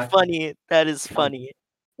 I'm That's back. funny. That is funny.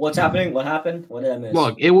 What's happening? What happened? What did I miss?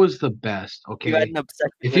 Look, it was the best. You had Okay, an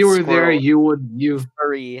obsession if with you were there, squirrels. you would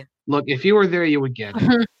Furry. look. If you were there, you would get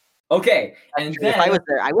it. Okay, That's and true. If I was then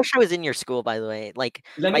there, I wish I was in your school. By the way, like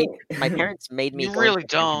let my me. my parents made me You go really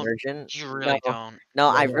into don't. immersion. You really No, don't. no,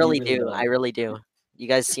 I No, you really really do. don't. I really do. You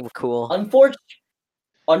guys seem cool.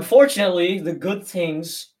 Unfortunately, the good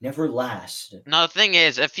things never last. No, the thing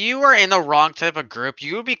is, if you were in the wrong type of group,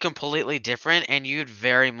 you would be completely different, and you'd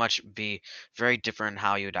very much be very different in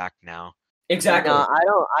how you'd act now. Exactly. No,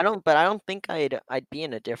 I don't. But I don't think I'd be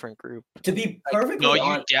in a different group. To be Like, perfectly No, you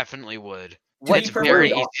honest, definitely would. To It's be very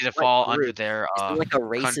perfectly easy to what fall under group? their Is there like a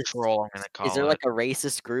racist? control. I'm gonna Is call there it. like a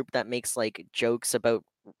racist group that makes like jokes about?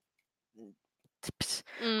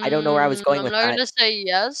 I don't know where I was going I'm with not that. gonna say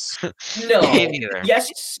yes. no. Me neither.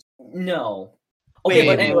 Yes, no. Okay, Wait,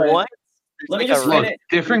 but Maybe. anyway, what? let me There's just like a Look, finish.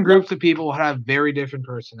 different groups of people have very different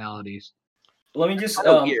personalities. Let me just kind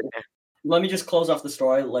of weird. let me just close off the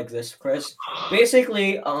story like this, Chris.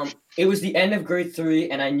 Basically, it was the end of grade 3,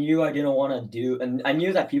 and I knew I didn't want to do, and I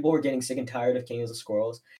knew that people were getting sick and tired of King of the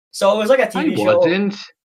Squirrels. So it was like a I TV show. wasn't.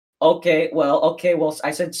 Okay, well, I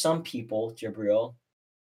said some people, Jabril.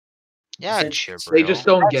 Yeah, Said- Chibril. They just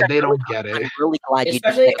don't get. They don't get I'm it. really glad you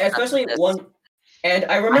especially didn't accept especially this. one, and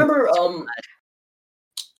I remember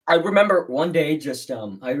I remember one day just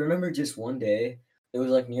one day it was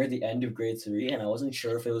like near the end of grade 3, and I wasn't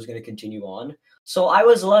sure if it was gonna continue on. So I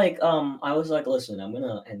was like, listen, I'm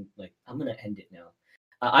gonna end it now.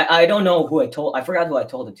 I don't know who I told. I forgot who I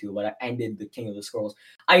told it to, but I ended the King of the Squirrels.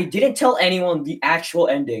 I didn't tell anyone the actual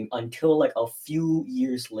ending until like a few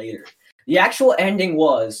years later. The actual ending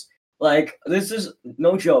was like, this is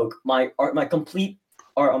no joke. My complete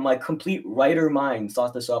writer mind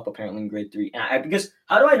thought this up apparently in grade 3. And because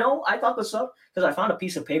how do I know I thought this up? Because I found a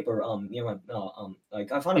piece of paper.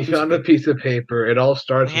 Like I found a You piece found of a paper. piece of paper. It all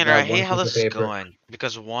starts with Leander, I that hate one how piece this of is paper. going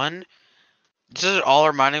because one, this is all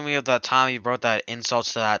reminding me of that time you wrote that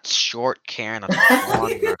insults to that short Karen that's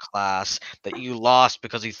blonde in our class that you lost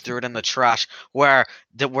because you threw it in the trash. Where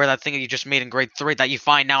that thing that you just made in grade 3 that you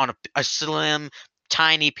find now on a slim,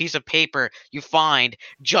 tiny piece of paper you find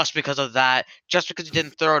just because of that, just because you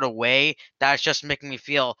didn't throw it away. That's just making me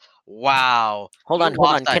feel, wow. Hold You on, hold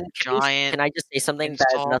lost on. that Can giant I just say something that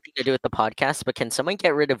has insult. nothing to do with the podcast? But can someone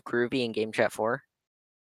get rid of Groovy in Game Chat 4?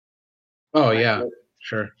 Oh yeah,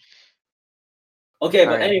 sure. Okay,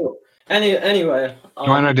 but Alright. anyway.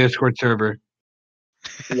 Join our Discord server.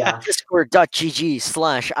 Yeah,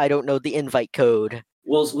 Discord.gg/ I don't know the invite code.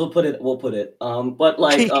 we'll put it. But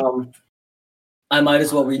like I might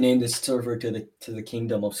as well rename this server to the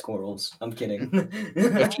Kingdom of Squirrels. I'm kidding.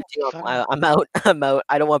 If you do, I'm out. I'm out.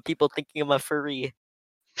 I don't want people thinking I'm a furry.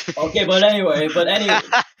 Okay, but anyway,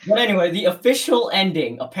 the official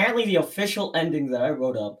ending. Apparently, the official ending that I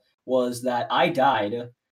wrote up was that I died.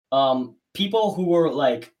 People who were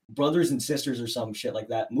like brothers and sisters or some shit like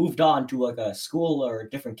that moved on to like a school or a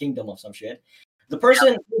different kingdom of some shit.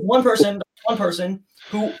 One person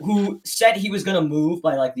who said he was gonna move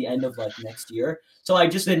by like the end of like next year. So I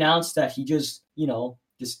just announced that he just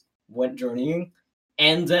just went journeying,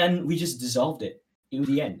 and then we just dissolved it. It was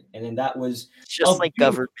the end, and then that was It's just like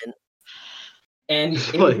beautiful- government. and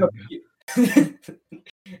Just it was like-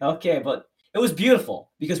 okay, but it was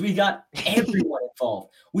beautiful because we got everyone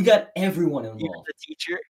involved. We got everyone Even involved. the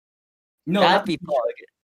teacher. No, That'd not be the pog. teacher.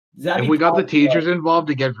 That'd If be we got the Pog, teachers involved,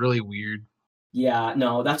 it gets really weird. yeah,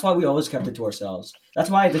 no, that's why we always kept it to ourselves. That's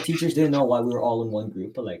why the teachers didn't know why we were all in one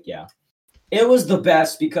group. But like, yeah, it was the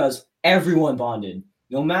best because everyone bonded.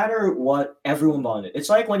 No matter what, everyone bonded. It's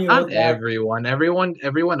like when you Not look at everyone.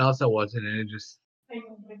 Everyone else that wasn't in it just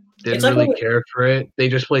didn't It's like really when- care for it. They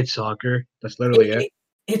just played soccer. That's literally it.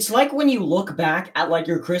 It's like when you look back at like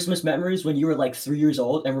your Christmas memories when you were like 3 years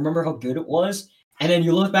old and remember how good it was, and then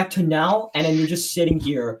you look back to now, and then you're just sitting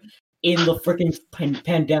here in the freaking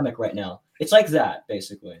pandemic right now. It's like that,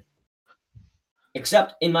 basically.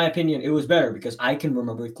 Except, in my opinion, it was better because I can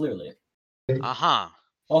remember it clearly. Uh-huh.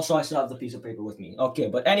 Also, I still have the piece of paper with me. Okay,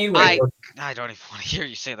 but anyway, I don't even want to hear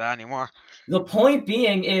you say that anymore. the point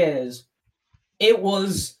being is, it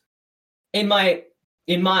was, in my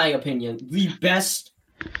opinion, the best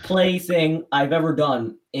play thing I've ever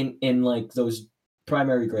done in like those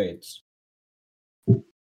primary grades.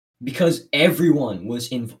 Because everyone was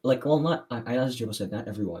in, like, well, not, as Jibbo said, not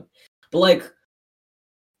everyone, but like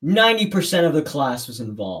 90% of the class was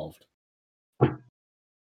involved.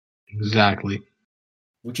 Exactly.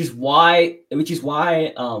 Which is why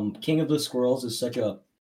King of the Squirrels is such a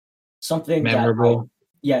something Memorable.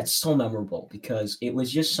 yeah, it's so memorable because it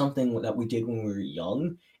was just something that we did when we were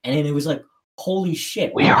young, and then it was like, holy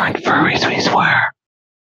shit, We aren't furries, we swear.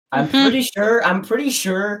 I'm pretty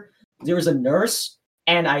sure there was a nurse,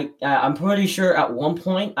 and I'm pretty sure at one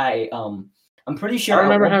point I'm pretty sure I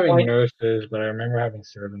remember at one having point, nurses, but I remember having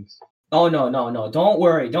servants. oh no, don't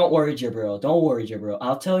worry, Jibril,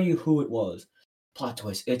 I'll tell you who it was. Plot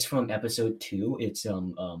twist, it's from episode 2. It's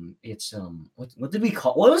what did we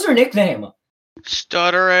call, what was her nickname?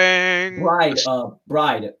 Stuttering. Bride,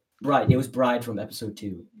 it was Bride from episode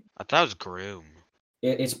 2. I thought it was Groom.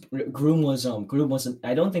 It's Groom wasn't,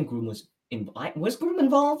 I don't think Groom was was Groom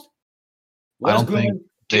involved? I don't think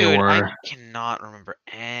they Dude, were. I cannot remember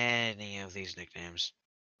any of these nicknames.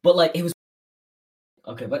 But like, it was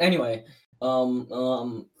okay. But anyway,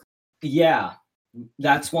 yeah,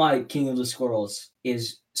 that's why King of the Squirrels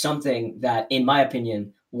is something that, in my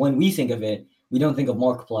opinion, when we think of it, we don't think of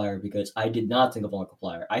Markiplier, because I did not think of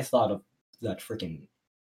Markiplier. I thought of that freaking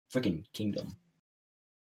kingdom.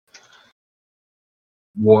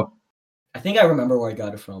 What? I think I remember where I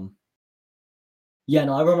got it from. Yeah,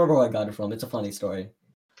 no, I remember where I got it from. It's a funny story.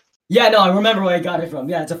 Yeah, no, I remember where I got it from.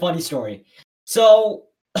 Yeah, it's a funny story. So,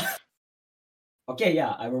 okay,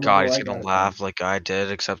 yeah, I remember. God, he's gonna laugh like I did,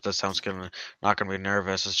 except this time's not gonna be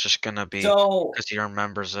nervous. It's just gonna be because he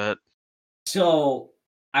remembers it. So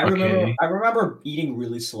I remember, Okay. I remember eating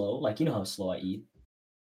really slow, like, you know how slow I eat.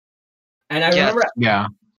 And I remember, Yeah.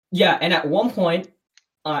 yeah, and at one point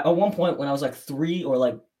when I was like 3, or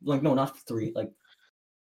like no, not 3, like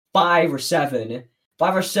 5 or 7,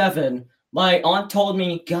 my aunt told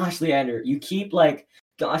me, "Gosh, Leander, you keep like,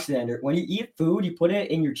 gosh, Leander, when you eat food, you put it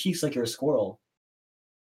in your cheeks like you're a squirrel."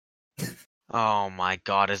 Oh my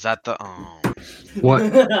God, is that the What?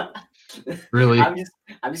 Really? I'm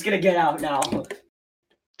just gonna get out now.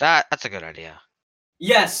 That's a good idea.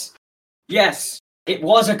 Yes, it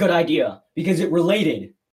was a good idea because it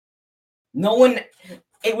related.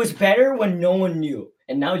 It was better when no one knew,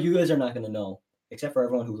 and now you guys are not gonna know, except for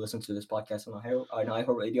everyone who listens to this podcast on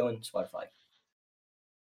iHeartRadio and Spotify.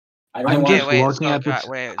 I don't know I'm why. just looking at this.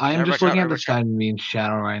 I'm just looking at the Sad Memes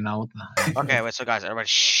channel right now. What the heck? Okay, wait. So guys, everybody,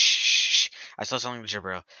 shh. I saw something with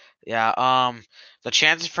Jibril. Yeah. The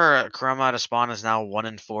chances for Chroma to spawn is now 1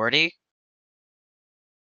 in 40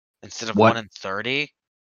 instead of What? 1 in 30.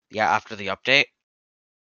 Yeah, after the update.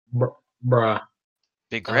 Bruh.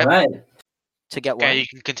 Big grip. All right. To get what? Okay, you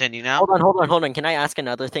can continue now. Hold on. Can I ask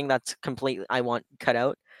another thing that's completely I want cut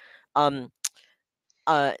out?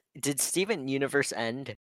 Did Steven Universe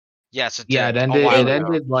end? Yes, it did. Yeah, it ended. It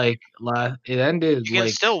ended like It ended You can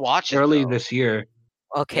like still watch it early though. this year.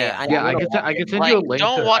 Okay. Yeah. I can send you a link.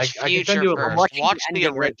 Don't watch I can send future you a first. link. watching Watch the the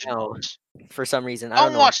ending right now. originals. For some reason, I don't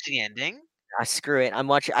Don't know. watch the ending. Screw it.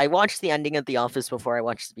 I watched the ending of The Office before I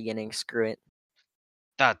watched the beginning. Screw it.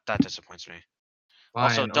 That disappoints me. Fine,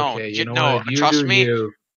 Also, don't. Okay, You know know, what? You trust do me.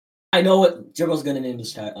 you. I know what Jibbo's gonna name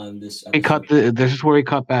this on this episode. He cut this is where he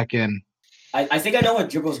cut back in. I think I know what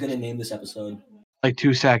Jibbo's gonna name this episode. Like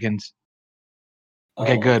 2 seconds.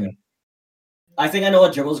 Okay, good. Okay. I think I know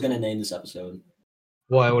what Jibbo's gonna name this episode.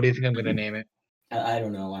 What do you think I'm gonna name it? I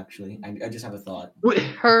don't know, actually. I just have a thought.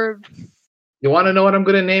 Herb. You want to know what I'm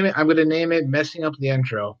gonna name it? I'm gonna name it "Messing Up the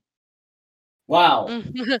Intro." Wow.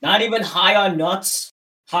 Not even high on nuts,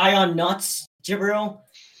 Jibril.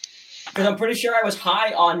 Because I'm pretty sure I was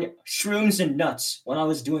high on shrooms and nuts when I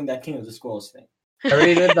was doing that King of the Squirrels thing. I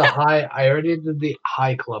already did the high. I already did the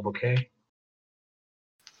high club. Okay.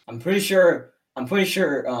 I'm pretty sure.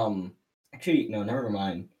 Actually, no, never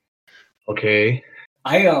mind. Okay.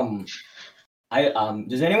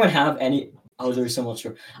 Does anyone have any other similar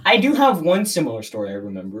story? I do have one similar story I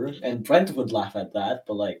remember, and Brent would laugh at that,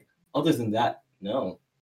 but like, other than that, no.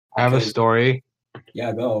 I have a story.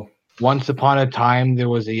 Yeah, go. Once upon a time, there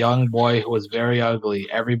was a young boy who was very ugly.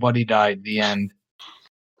 Everybody died. The end.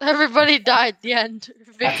 Everybody died. The end.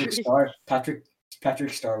 Patrick Victory. Star.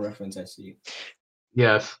 Patrick Star reference. I see.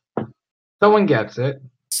 Yes. Someone gets it.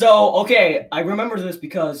 So okay, I remember this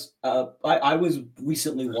because I was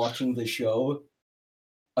recently watching the show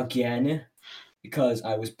again because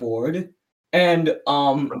I was bored, and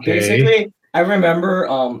Okay. basically I remember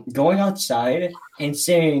going outside and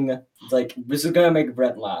saying like this is gonna make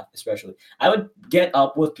Brett laugh, especially. I would get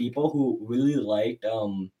up with people who really liked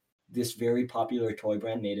this very popular toy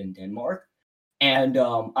brand made in Denmark, and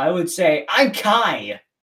I would say I'm Kai.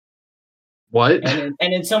 What? And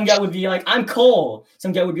then some guy would be like, I'm Cole.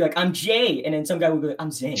 Some guy would be like, I'm Jay. And then some guy would be like,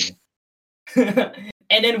 I'm Zane.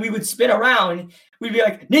 And then we would spin around. We'd be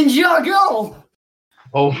like, Ninjago!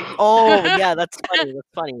 Oh. Oh yeah, that's funny. That's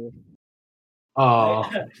funny.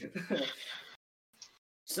 Oh.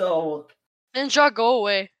 So, Ninja, go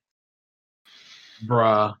away.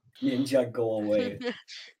 Bruh. Ninja, go away.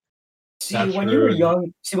 See, That's when you were rude.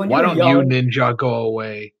 young, Why don't you ninja go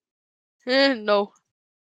away? No.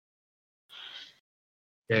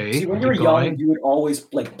 Okay. See, when you were keep young, going. you would always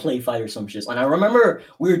like play fight or some shit. And I remember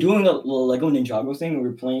we were doing a little Lego Ninjago thing. We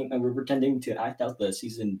were playing and we were pretending to act out the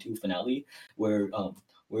season 2 finale, where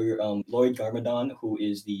Lloyd Garmadon, who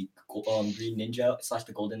is the Green Ninja /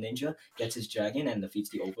 the Golden Ninja, gets his dragon and defeats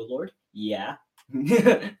the Overlord. Yeah.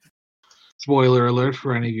 Spoiler alert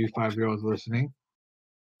for any of you 5-year-olds listening.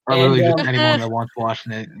 Or And, really just anyone that wants to watch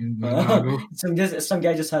Ninjago. some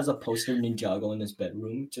guy just has a poster of Ninjago in his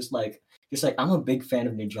bedroom, just like I'm a big fan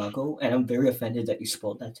of Ninjago, and I'm very offended that you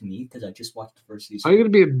spoiled that to me because I just watched the first How are season. you gonna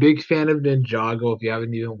be a big fan of Ninjago if you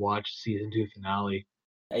haven't even watched season 2 finale?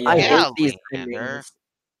 I Yeah, hate these Leander. endings.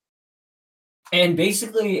 And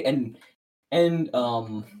basically,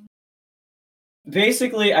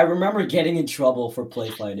 basically, I remember getting in trouble for play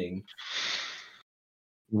fighting.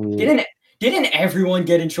 Didn't everyone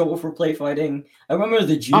get in trouble for play fighting? I remember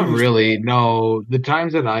the juniors. Not really. No, the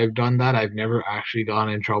times that I've done that, I've never actually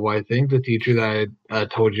gotten in trouble. I think the teacher that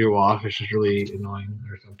told you off is just really annoying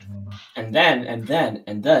or something. I don't know.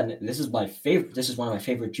 And then this is my favorite. This is one of my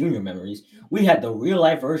favorite junior memories. We had the real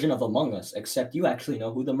life version of Among Us, except you actually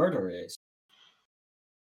know who the murderer is,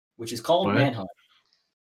 which is called What? Manhunt.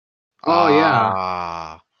 Oh yeah.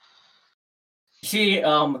 Ah. See,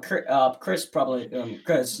 Chris probably,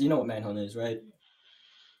 Chris, you know what Manhunt is, right?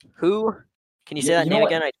 Who? Can you say Yeah, that you know name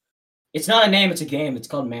what? again? It's not a name; it's a game. It's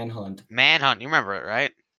called Manhunt. Manhunt, you remember it,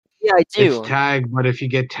 right? Yeah, I do. It's tagged, but if you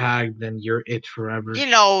get tagged, then you're it forever. He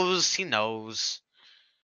knows. He knows.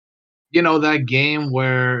 You know that game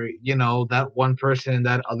where that one person and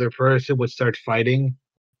that other person would start fighting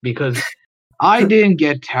because I didn't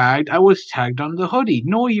get tagged. I was tagged on the hoodie.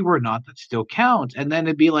 No, you were not. That still counts. And then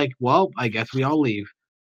it'd be like, well, I guess we all leave.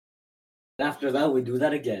 After that, we do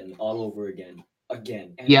that again, all over again,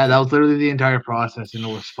 again. And Yeah, again. that was literally the entire process, and it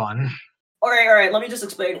was fun. All right. Let me just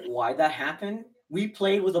explain why that happened. We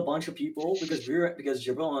played with a bunch of people because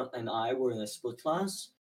Jibril and I were in a split class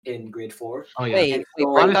in grade 4. Oh yeah. Wait, And wait,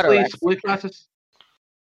 so- Brent got Honestly, arrested. split classes.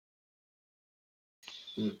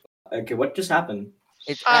 Okay, what just happened?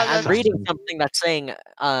 I'm that's- reading something that's saying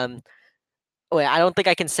wait, I don't think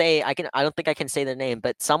I can say the name,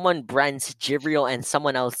 but someone Brent, Jibril, and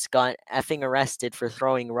someone else got effing arrested for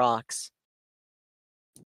throwing rocks.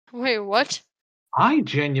 Wait, what? I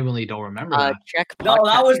genuinely don't remember that. Check No, that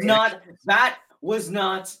podcast was reaction.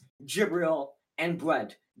 not Jibril and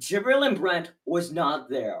Brent. Jibril and Brent was not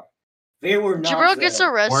there. They were not Jibril there. gets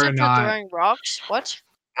arrested for not. throwing rocks? What?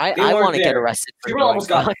 I They weren't want to get there. arrested for Jibril throwing almost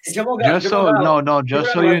got. rocks. Just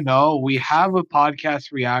so Jibril you know, we have a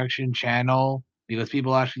podcast reaction channel because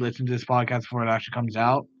people actually listen to this podcast before it actually comes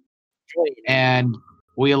out, Wait, and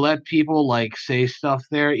we let people like say stuff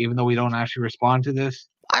there, even though we don't actually respond to this.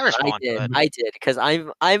 I respond to it. I did, because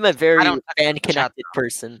I'm a very don't fan chat connected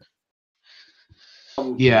person.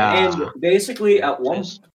 Yeah. And basically, at one,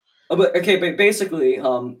 Yes. but basically,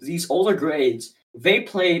 these older grades they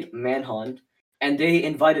played Manhunt, and they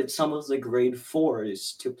invited some of the grade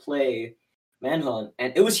 4s to play Manhunt,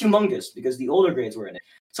 and it was humongous because the older grades were in it.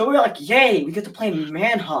 So we were like, "Yay, we get to play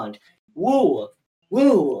Manhunt! Woo,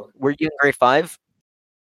 woo!" Were you in grade 5?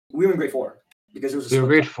 We were in grade 4 because it was. A We were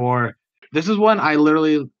split grade 4. This is when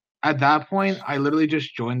at that point, I literally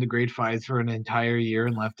just joined the grade 5s for an entire year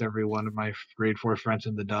and left every one of my grade 4 friends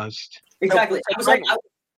in the dust. Exactly. It was like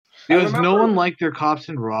Because no remember- one liked their cops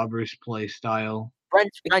and robbers play style.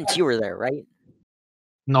 Brent, you were there, right?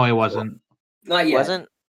 No, it wasn't. not yet. Wasn't?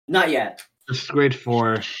 Not yet. It's grade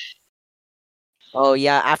 4. Oh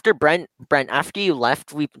yeah, after Brent, after you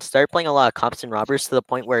left, we started playing a lot of cops and robbers to the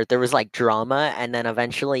point where there was like drama, and then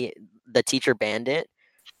eventually the teacher banned it.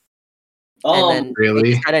 And then Really?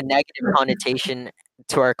 it just had a negative connotation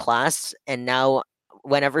to our class, and now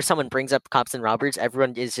whenever someone brings up cops and robbers,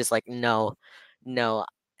 everyone is just like, no, no.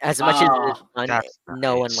 As much as it's fun, That's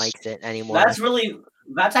no one nice. likes it anymore. That's No,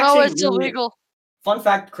 actually it's really illegal. fun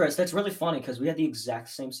fact, Chris. That's really funny because we had the exact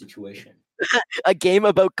same situation. A game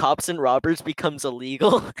about cops and robbers becomes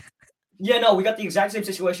illegal. Yeah, no, we got the exact same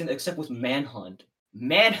situation except with Manhunt.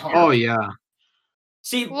 Manhunt. Oh yeah.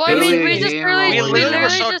 See, Well, I mean, Billy we just game really, We rolling literally were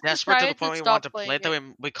down. so just desperate to the decided point to we wanted stop to play it playing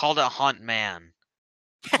that we called it Hunt Man.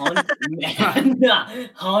 Hunt Man.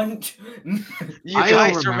 Hunt. You I don't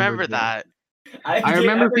guys remember remember that. that? I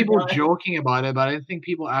remember people forgot. joking about it, but I didn't think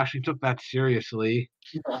people actually took that seriously.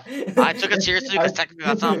 I took it seriously because technically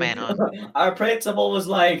that's not Manhunt. Our principal was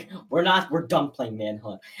like, "We're done playing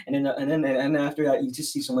Manhunt," and then after that, you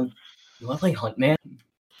just see someone, "You want to play Hunt Man?"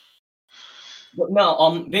 But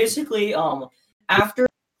no, basically, after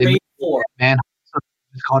They grade 4, Man,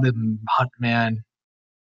 it's called it Hunt Man.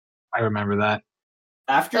 I remember that.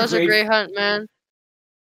 after That was a grade great hunt, man.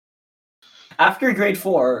 After grade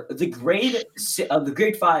 4, the grade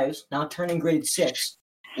 5s, now turning grade 6,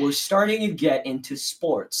 were starting to get into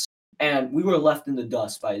sports, and we were left in the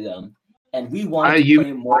dust by them. And we wanted to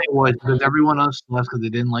play more. It was because everyone else left because they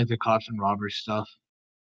didn't like the cops and robbers stuff.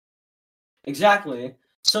 Exactly.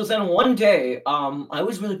 So then one day, I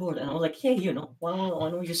was really bored, and I was like, "Hey, why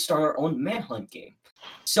don't we just start our own manhunt game?"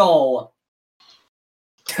 So,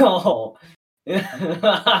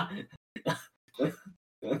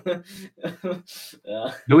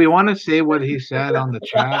 Do we want to say what he said on the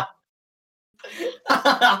chat?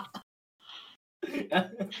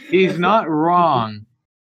 He's not wrong.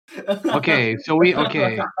 Okay, so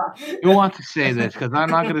who wants to say this? Because I'm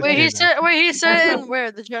not going to say that. He said it in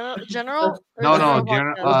where? The general? Or No, general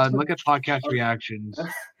general. podcast? Look at podcast reactions.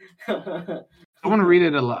 Someone read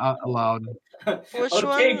it aloud. Which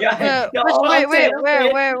Okay, one? guys. No,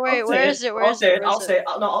 Where is it? I'll say it. I'll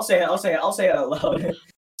say it out loud.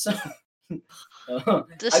 So,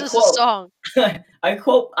 This I is quote, a song. I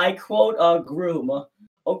quote Groom.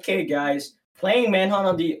 Okay, guys, playing manhunt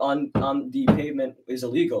on the pavement is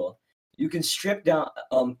illegal. You can strip down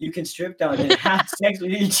and have sex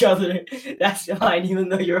with each other. That's fine, even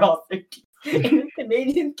though you're all 50 in a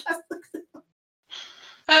Canadian Catholic.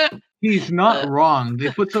 He's not wrong. They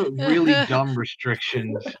put some really dumb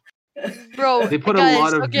restrictions. Bro, They put guys, a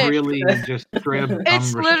lot of okay. really just straight up dumb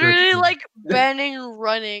It's literally restrictions. like banning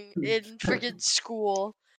running in freaking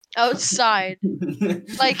school outside.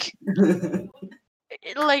 Like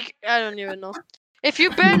I don't even know. If you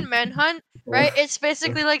ban manhunt, right? It's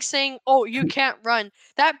basically like saying, "Oh, you can't run."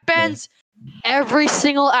 That bans every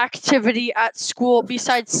single activity at school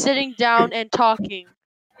besides sitting down and talking.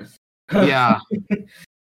 Yeah.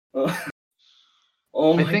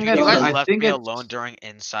 Oh my I think You it's- guys I left think me it's- alone during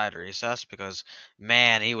inside recess because,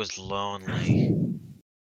 man, he was lonely.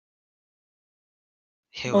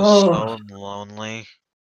 He was so lonely.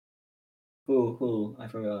 Who? I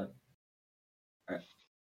forgot.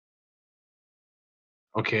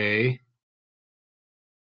 Okay.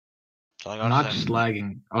 That's all I I'm gotta not say. just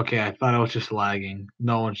lagging. Okay, I thought I was just lagging.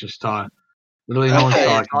 No one's just talking. Literally, no one's Okay,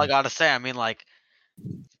 that's all I talking. gotta say. I mean, like,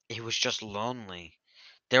 he was just lonely.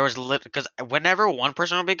 There was because whenever one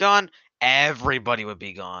person would be gone, everybody would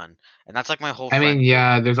be gone, and that's like my whole. I mean, friend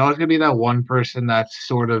yeah, there's always gonna be that one person that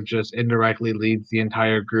sort of just indirectly leads the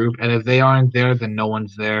entire group, and if they aren't there, then no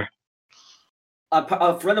one's there.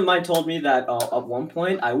 A friend of mine told me that at one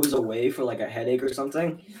point I was away for like a headache or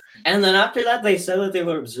something, and then after that they said that they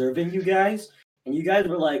were observing you guys, and you guys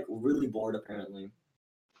were like really bored apparently.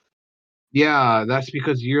 Yeah, that's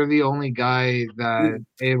because you're the only guy that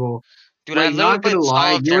able. Dude, I Like, literally not gonna played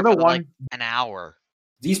lie, solitaire you're the for one. like an hour.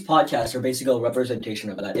 These podcasts are basically a representation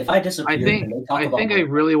of that. If I disappear, and they talk I about think I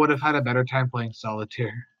really would have had a better time playing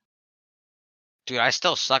solitaire. Dude, I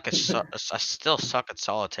still suck at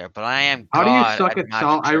solitaire, but I am How do you god suck at at magic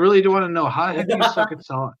I tricks. really do want to know how do you suck at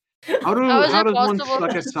solitaire? How How does is it one possible suck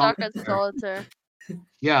to at suck at solitaire? solitaire?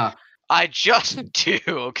 Yeah, I just do,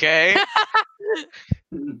 okay?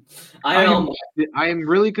 I I am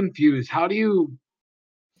really confused. How do you?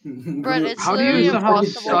 Brent, it's How do you literally somehow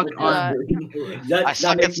impossible suck to do on? that. I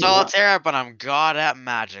suck at solitaire, but I'm god at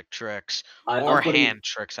magic tricks or putting- hand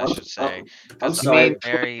tricks, I should say, I'm because sorry. I'm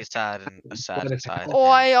very sad inside. Oh,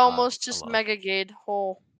 and I God almost just alone. mega gayed.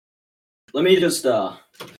 Oh, Let me just I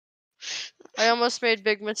almost made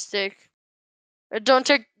big mistake. Don't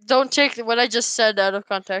take what I just said out of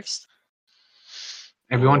context.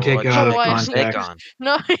 Everyone take What'd it you out of make a Why? mistake context. on?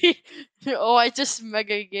 No, oh, I just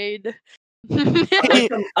mega gayed.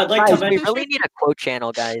 I'd like to Guys, we mention really need a quote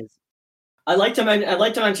channel, guys. I'd like to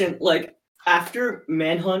mention like after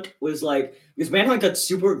Manhunt was like because Manhunt got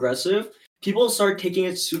super aggressive people started taking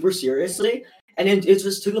it super seriously. And then it's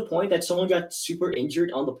just to the point that someone got super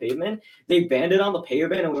injured on the pavement. They banned it on the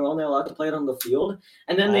pavement, and we were only allowed to play it on the field.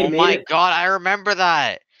 And then they Oh made my it. god, I remember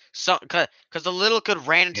that. So, cause the little kid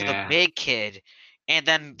ran into the Yeah. big kid, and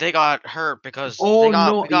then they got hurt because Oh, they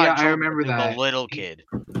got no, we got yeah, in I trouble remember because of that. the little kid.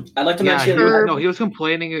 I'd like to Yeah, mention. he was, Herb. no, he was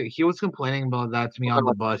complaining. He was complaining about that to me on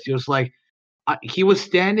the bus. He was like, he was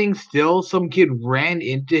standing still. Some kid ran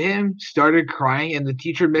into him, started crying, and the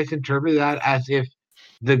teacher misinterpreted that as if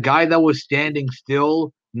the guy that was standing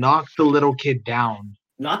still knocked the little kid down.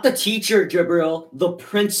 Not the teacher, Jabril, the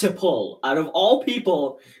principal. Out of all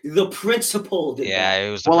people, the principal did Yeah, that.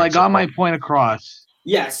 it was the Well, I got principal. my point across.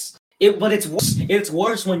 Yes, but it's worse. It's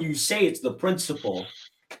worse when you say it's the principal.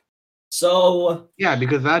 So Yeah,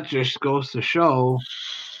 because that just goes to show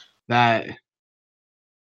that.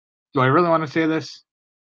 Do I really want to say this?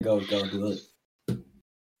 go do it.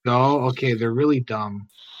 No? Okay, they're really dumb.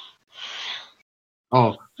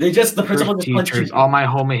 Oh, The principal frick just punched teachers. you. All my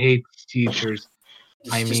homie hates teachers.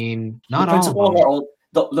 I Just- mean, the not all principal of of them. our old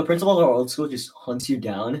the principal of our old school just hunts you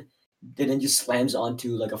down, and then just slams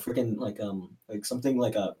onto like a freaking like something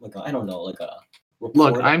like a I don't know, like a Look,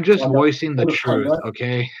 report I'm just conduct- voicing the code of truth, conduct.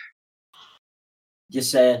 okay?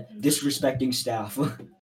 Just said disrespecting staff.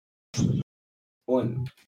 When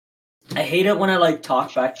I hate it when I like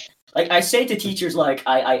talk back. Like I say to teachers, like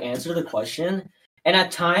I answer the question, and at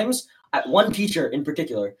times, one teacher in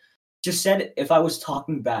particular just said if I was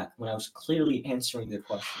talking back when I was clearly answering their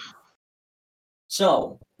question.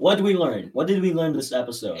 So, what did we learn? What did we learn this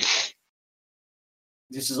episode?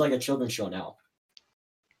 This is like a children's show now.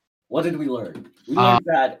 What did we learn? We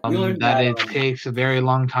learned that It takes a very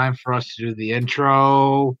long time for us to do the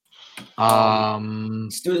intro.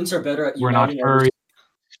 Students are better at We're not uniting others.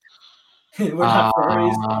 furry. We're not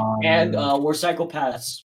furries, and we're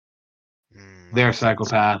psychopaths. They're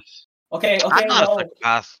psychopaths. Okay, I'm not well, a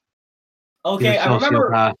psychopath. okay, You're I remember.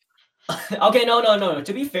 sociopath. Okay, no.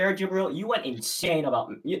 To be fair, Jibril, you went insane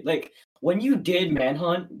about like when you did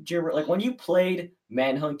Manhunt, Jibril. Like when you played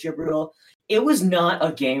Manhunt, Jibril, it was not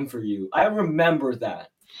a game for you. I remember that.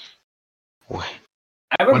 Wait.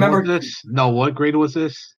 I When remember was this? No, what grade was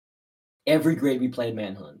this? every grade we played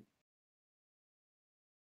Manhunt.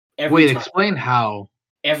 Wait, Time. explain how.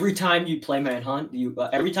 Every time you play Manhunt,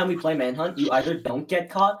 every time we play Manhunt, you either don't get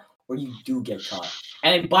caught or you do get caught.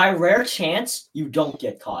 And by rare chance, you don't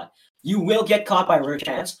get caught. You will get caught by rare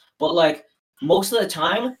chance, but like most of the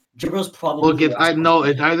time, Jibril's probably. Look, it's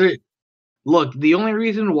either. Look, the only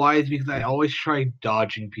reason why is because I always try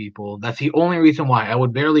dodging people. That's the only reason why. I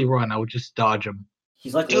would barely run. I would just dodge them.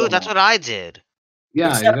 He's like, Dude, that's what I did. Yeah,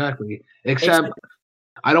 exactly. Except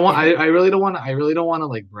I don't want. I really don't want to. I really don't want to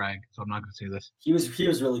like brag. So I'm not gonna say this. He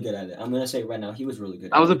was really good at it. I'm gonna say it right now. He was really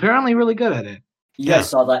good. I was apparently really good at it. You guys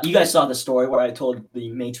saw that. You guys saw the story where I told the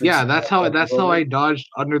Matrix. Yeah, that's how I dodged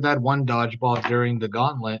under that one dodgeball during the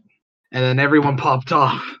gauntlet, and then everyone popped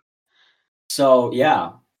off. So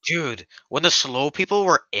yeah, Dude, when the slow people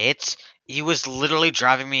were it was literally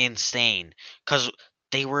driving me insane. Cause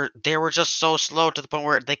they were just so slow to the point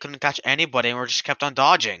where they couldn't catch anybody and we just kept on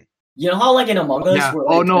dodging. you know how like in Among Us. Yeah. Where,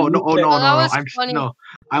 Oh like, no. when No. you Oh play- no. Oh, that No. was I'm funny. no.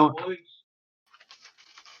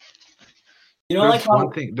 You know, like how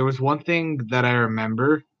There was one thing that I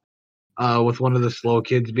remember, with one of the slow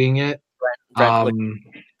kids being it. Brent, look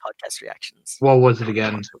at podcast reactions. What was it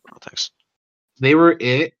again? Oh, thanks. They were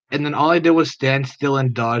it, and then all I did was stand still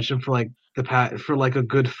and dodge them for like for like a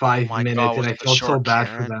good 5 my minutes, God, was and I it the felt so short bad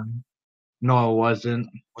for Karen? them. No, it wasn't.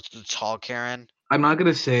 What's the tall Karen? I'm not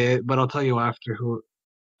gonna say it, but I'll tell you after who.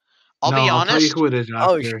 I'll no, be I'll tell you honest. who it is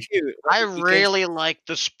Oh after. shoot! I You can- really like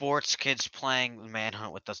the sports kids playing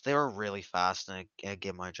Manhunt with us. They were really fast and it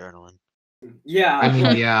get my adrenaline. yeah, I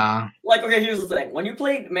mean, yeah. like okay, here's the thing: when you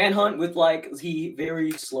played Manhunt with like the very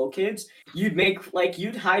slow kids, you'd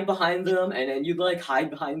hide behind them, and then you'd like hide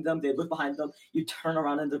behind them. They'd look behind them. You turn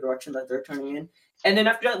around in the direction that they're turning in, and then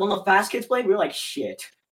after that, when the fast kids played, we were like, shit.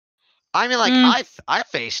 I mean, like I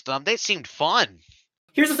faced them. They seemed fun.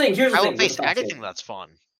 Here's the thing. I with will the face fast anything kids. that's fun.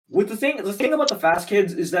 With the thing about the fast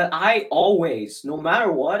kids is that I always, no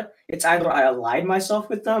matter what, it's either I allied myself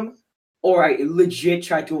with them or I legit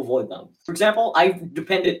tried to avoid them. For example,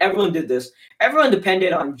 everyone did this. Everyone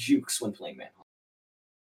depended on Jukes when playing Manhunt.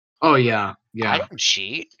 Oh yeah, I yeah. didn't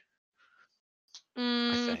cheat. I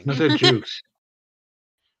Mm, think. What's that Jukes?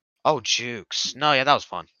 Oh, Jukes. No, yeah, that was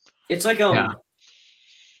fun. It's like Yeah.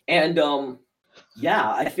 and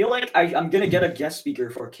yeah, I feel like I'm gonna get a guest speaker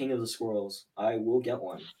for King of the Squirrels. I will get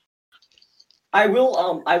one. I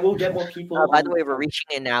will get more people. by the way, we're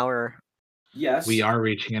reaching an hour. Yes. We are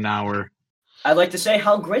reaching an hour. I'd like to say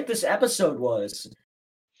how great this episode was.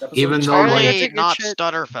 Episode Even though, Charlie, like, that's a Charlie, good not shit.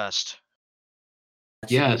 Stutterfest.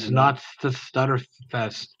 yes, not the Stutter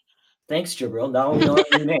Fest. Thanks, Jabril. Now we know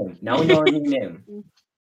our new name. Now we know our new name.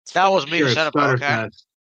 That was me. Sure, Shut up. Stutter Okay. Fest.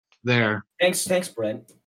 There. Thanks,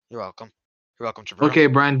 Brent. You're welcome. You're welcome, Jabril. Okay,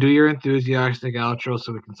 Brian, do your enthusiastic outro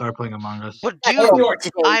so we can start playing Among Us. But Yeah, dude, Oh,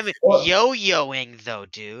 I'm Or- yo-yoing though,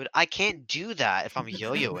 dude. I can't do that if I'm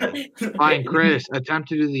yo-yoing. Fine, Chris, attempt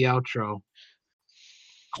to do the outro.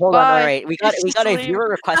 Hold on, Bye. alright. We got Just a leave. viewer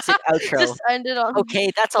requested outro. Just end it on.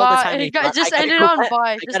 Okay, that's all the Bye. time we've got. Just I gotta end it go on back- bye.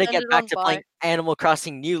 I Just gotta end get it back on to bye. playing Animal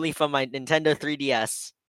Crossing New Leaf on my Nintendo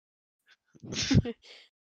 3DS.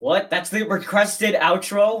 What? That's the requested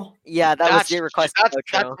outro? Yeah, that was the requested That's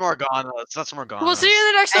outro. Morgana's. That's Morgana's. We'll see you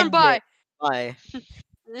in the next one. End Bye. Bye.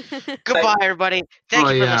 Goodbye, everybody. Thank Oh,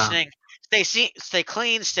 you for yeah. listening. Stay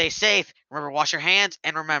clean, stay safe. Remember, wash your hands,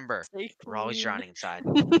 and remember, we're always Stay drowning inside.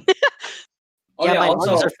 Oh Yeah, yeah, my lungs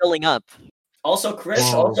also, are filling up.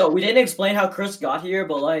 Chris, Whoa. we didn't explain how Chris got here,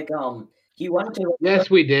 but like he went to Yes,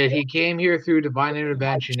 we did. He came here through divine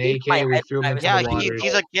intervention, shaved my aka we head threw him when I into was the Yeah, like, water.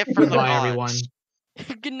 he's a gift from the Goodbye, gods. everyone.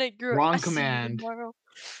 Good night, girl. Wrong I'll see you command. tomorrow.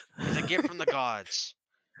 He's a gift from the gods.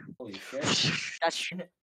 Holy shit. That's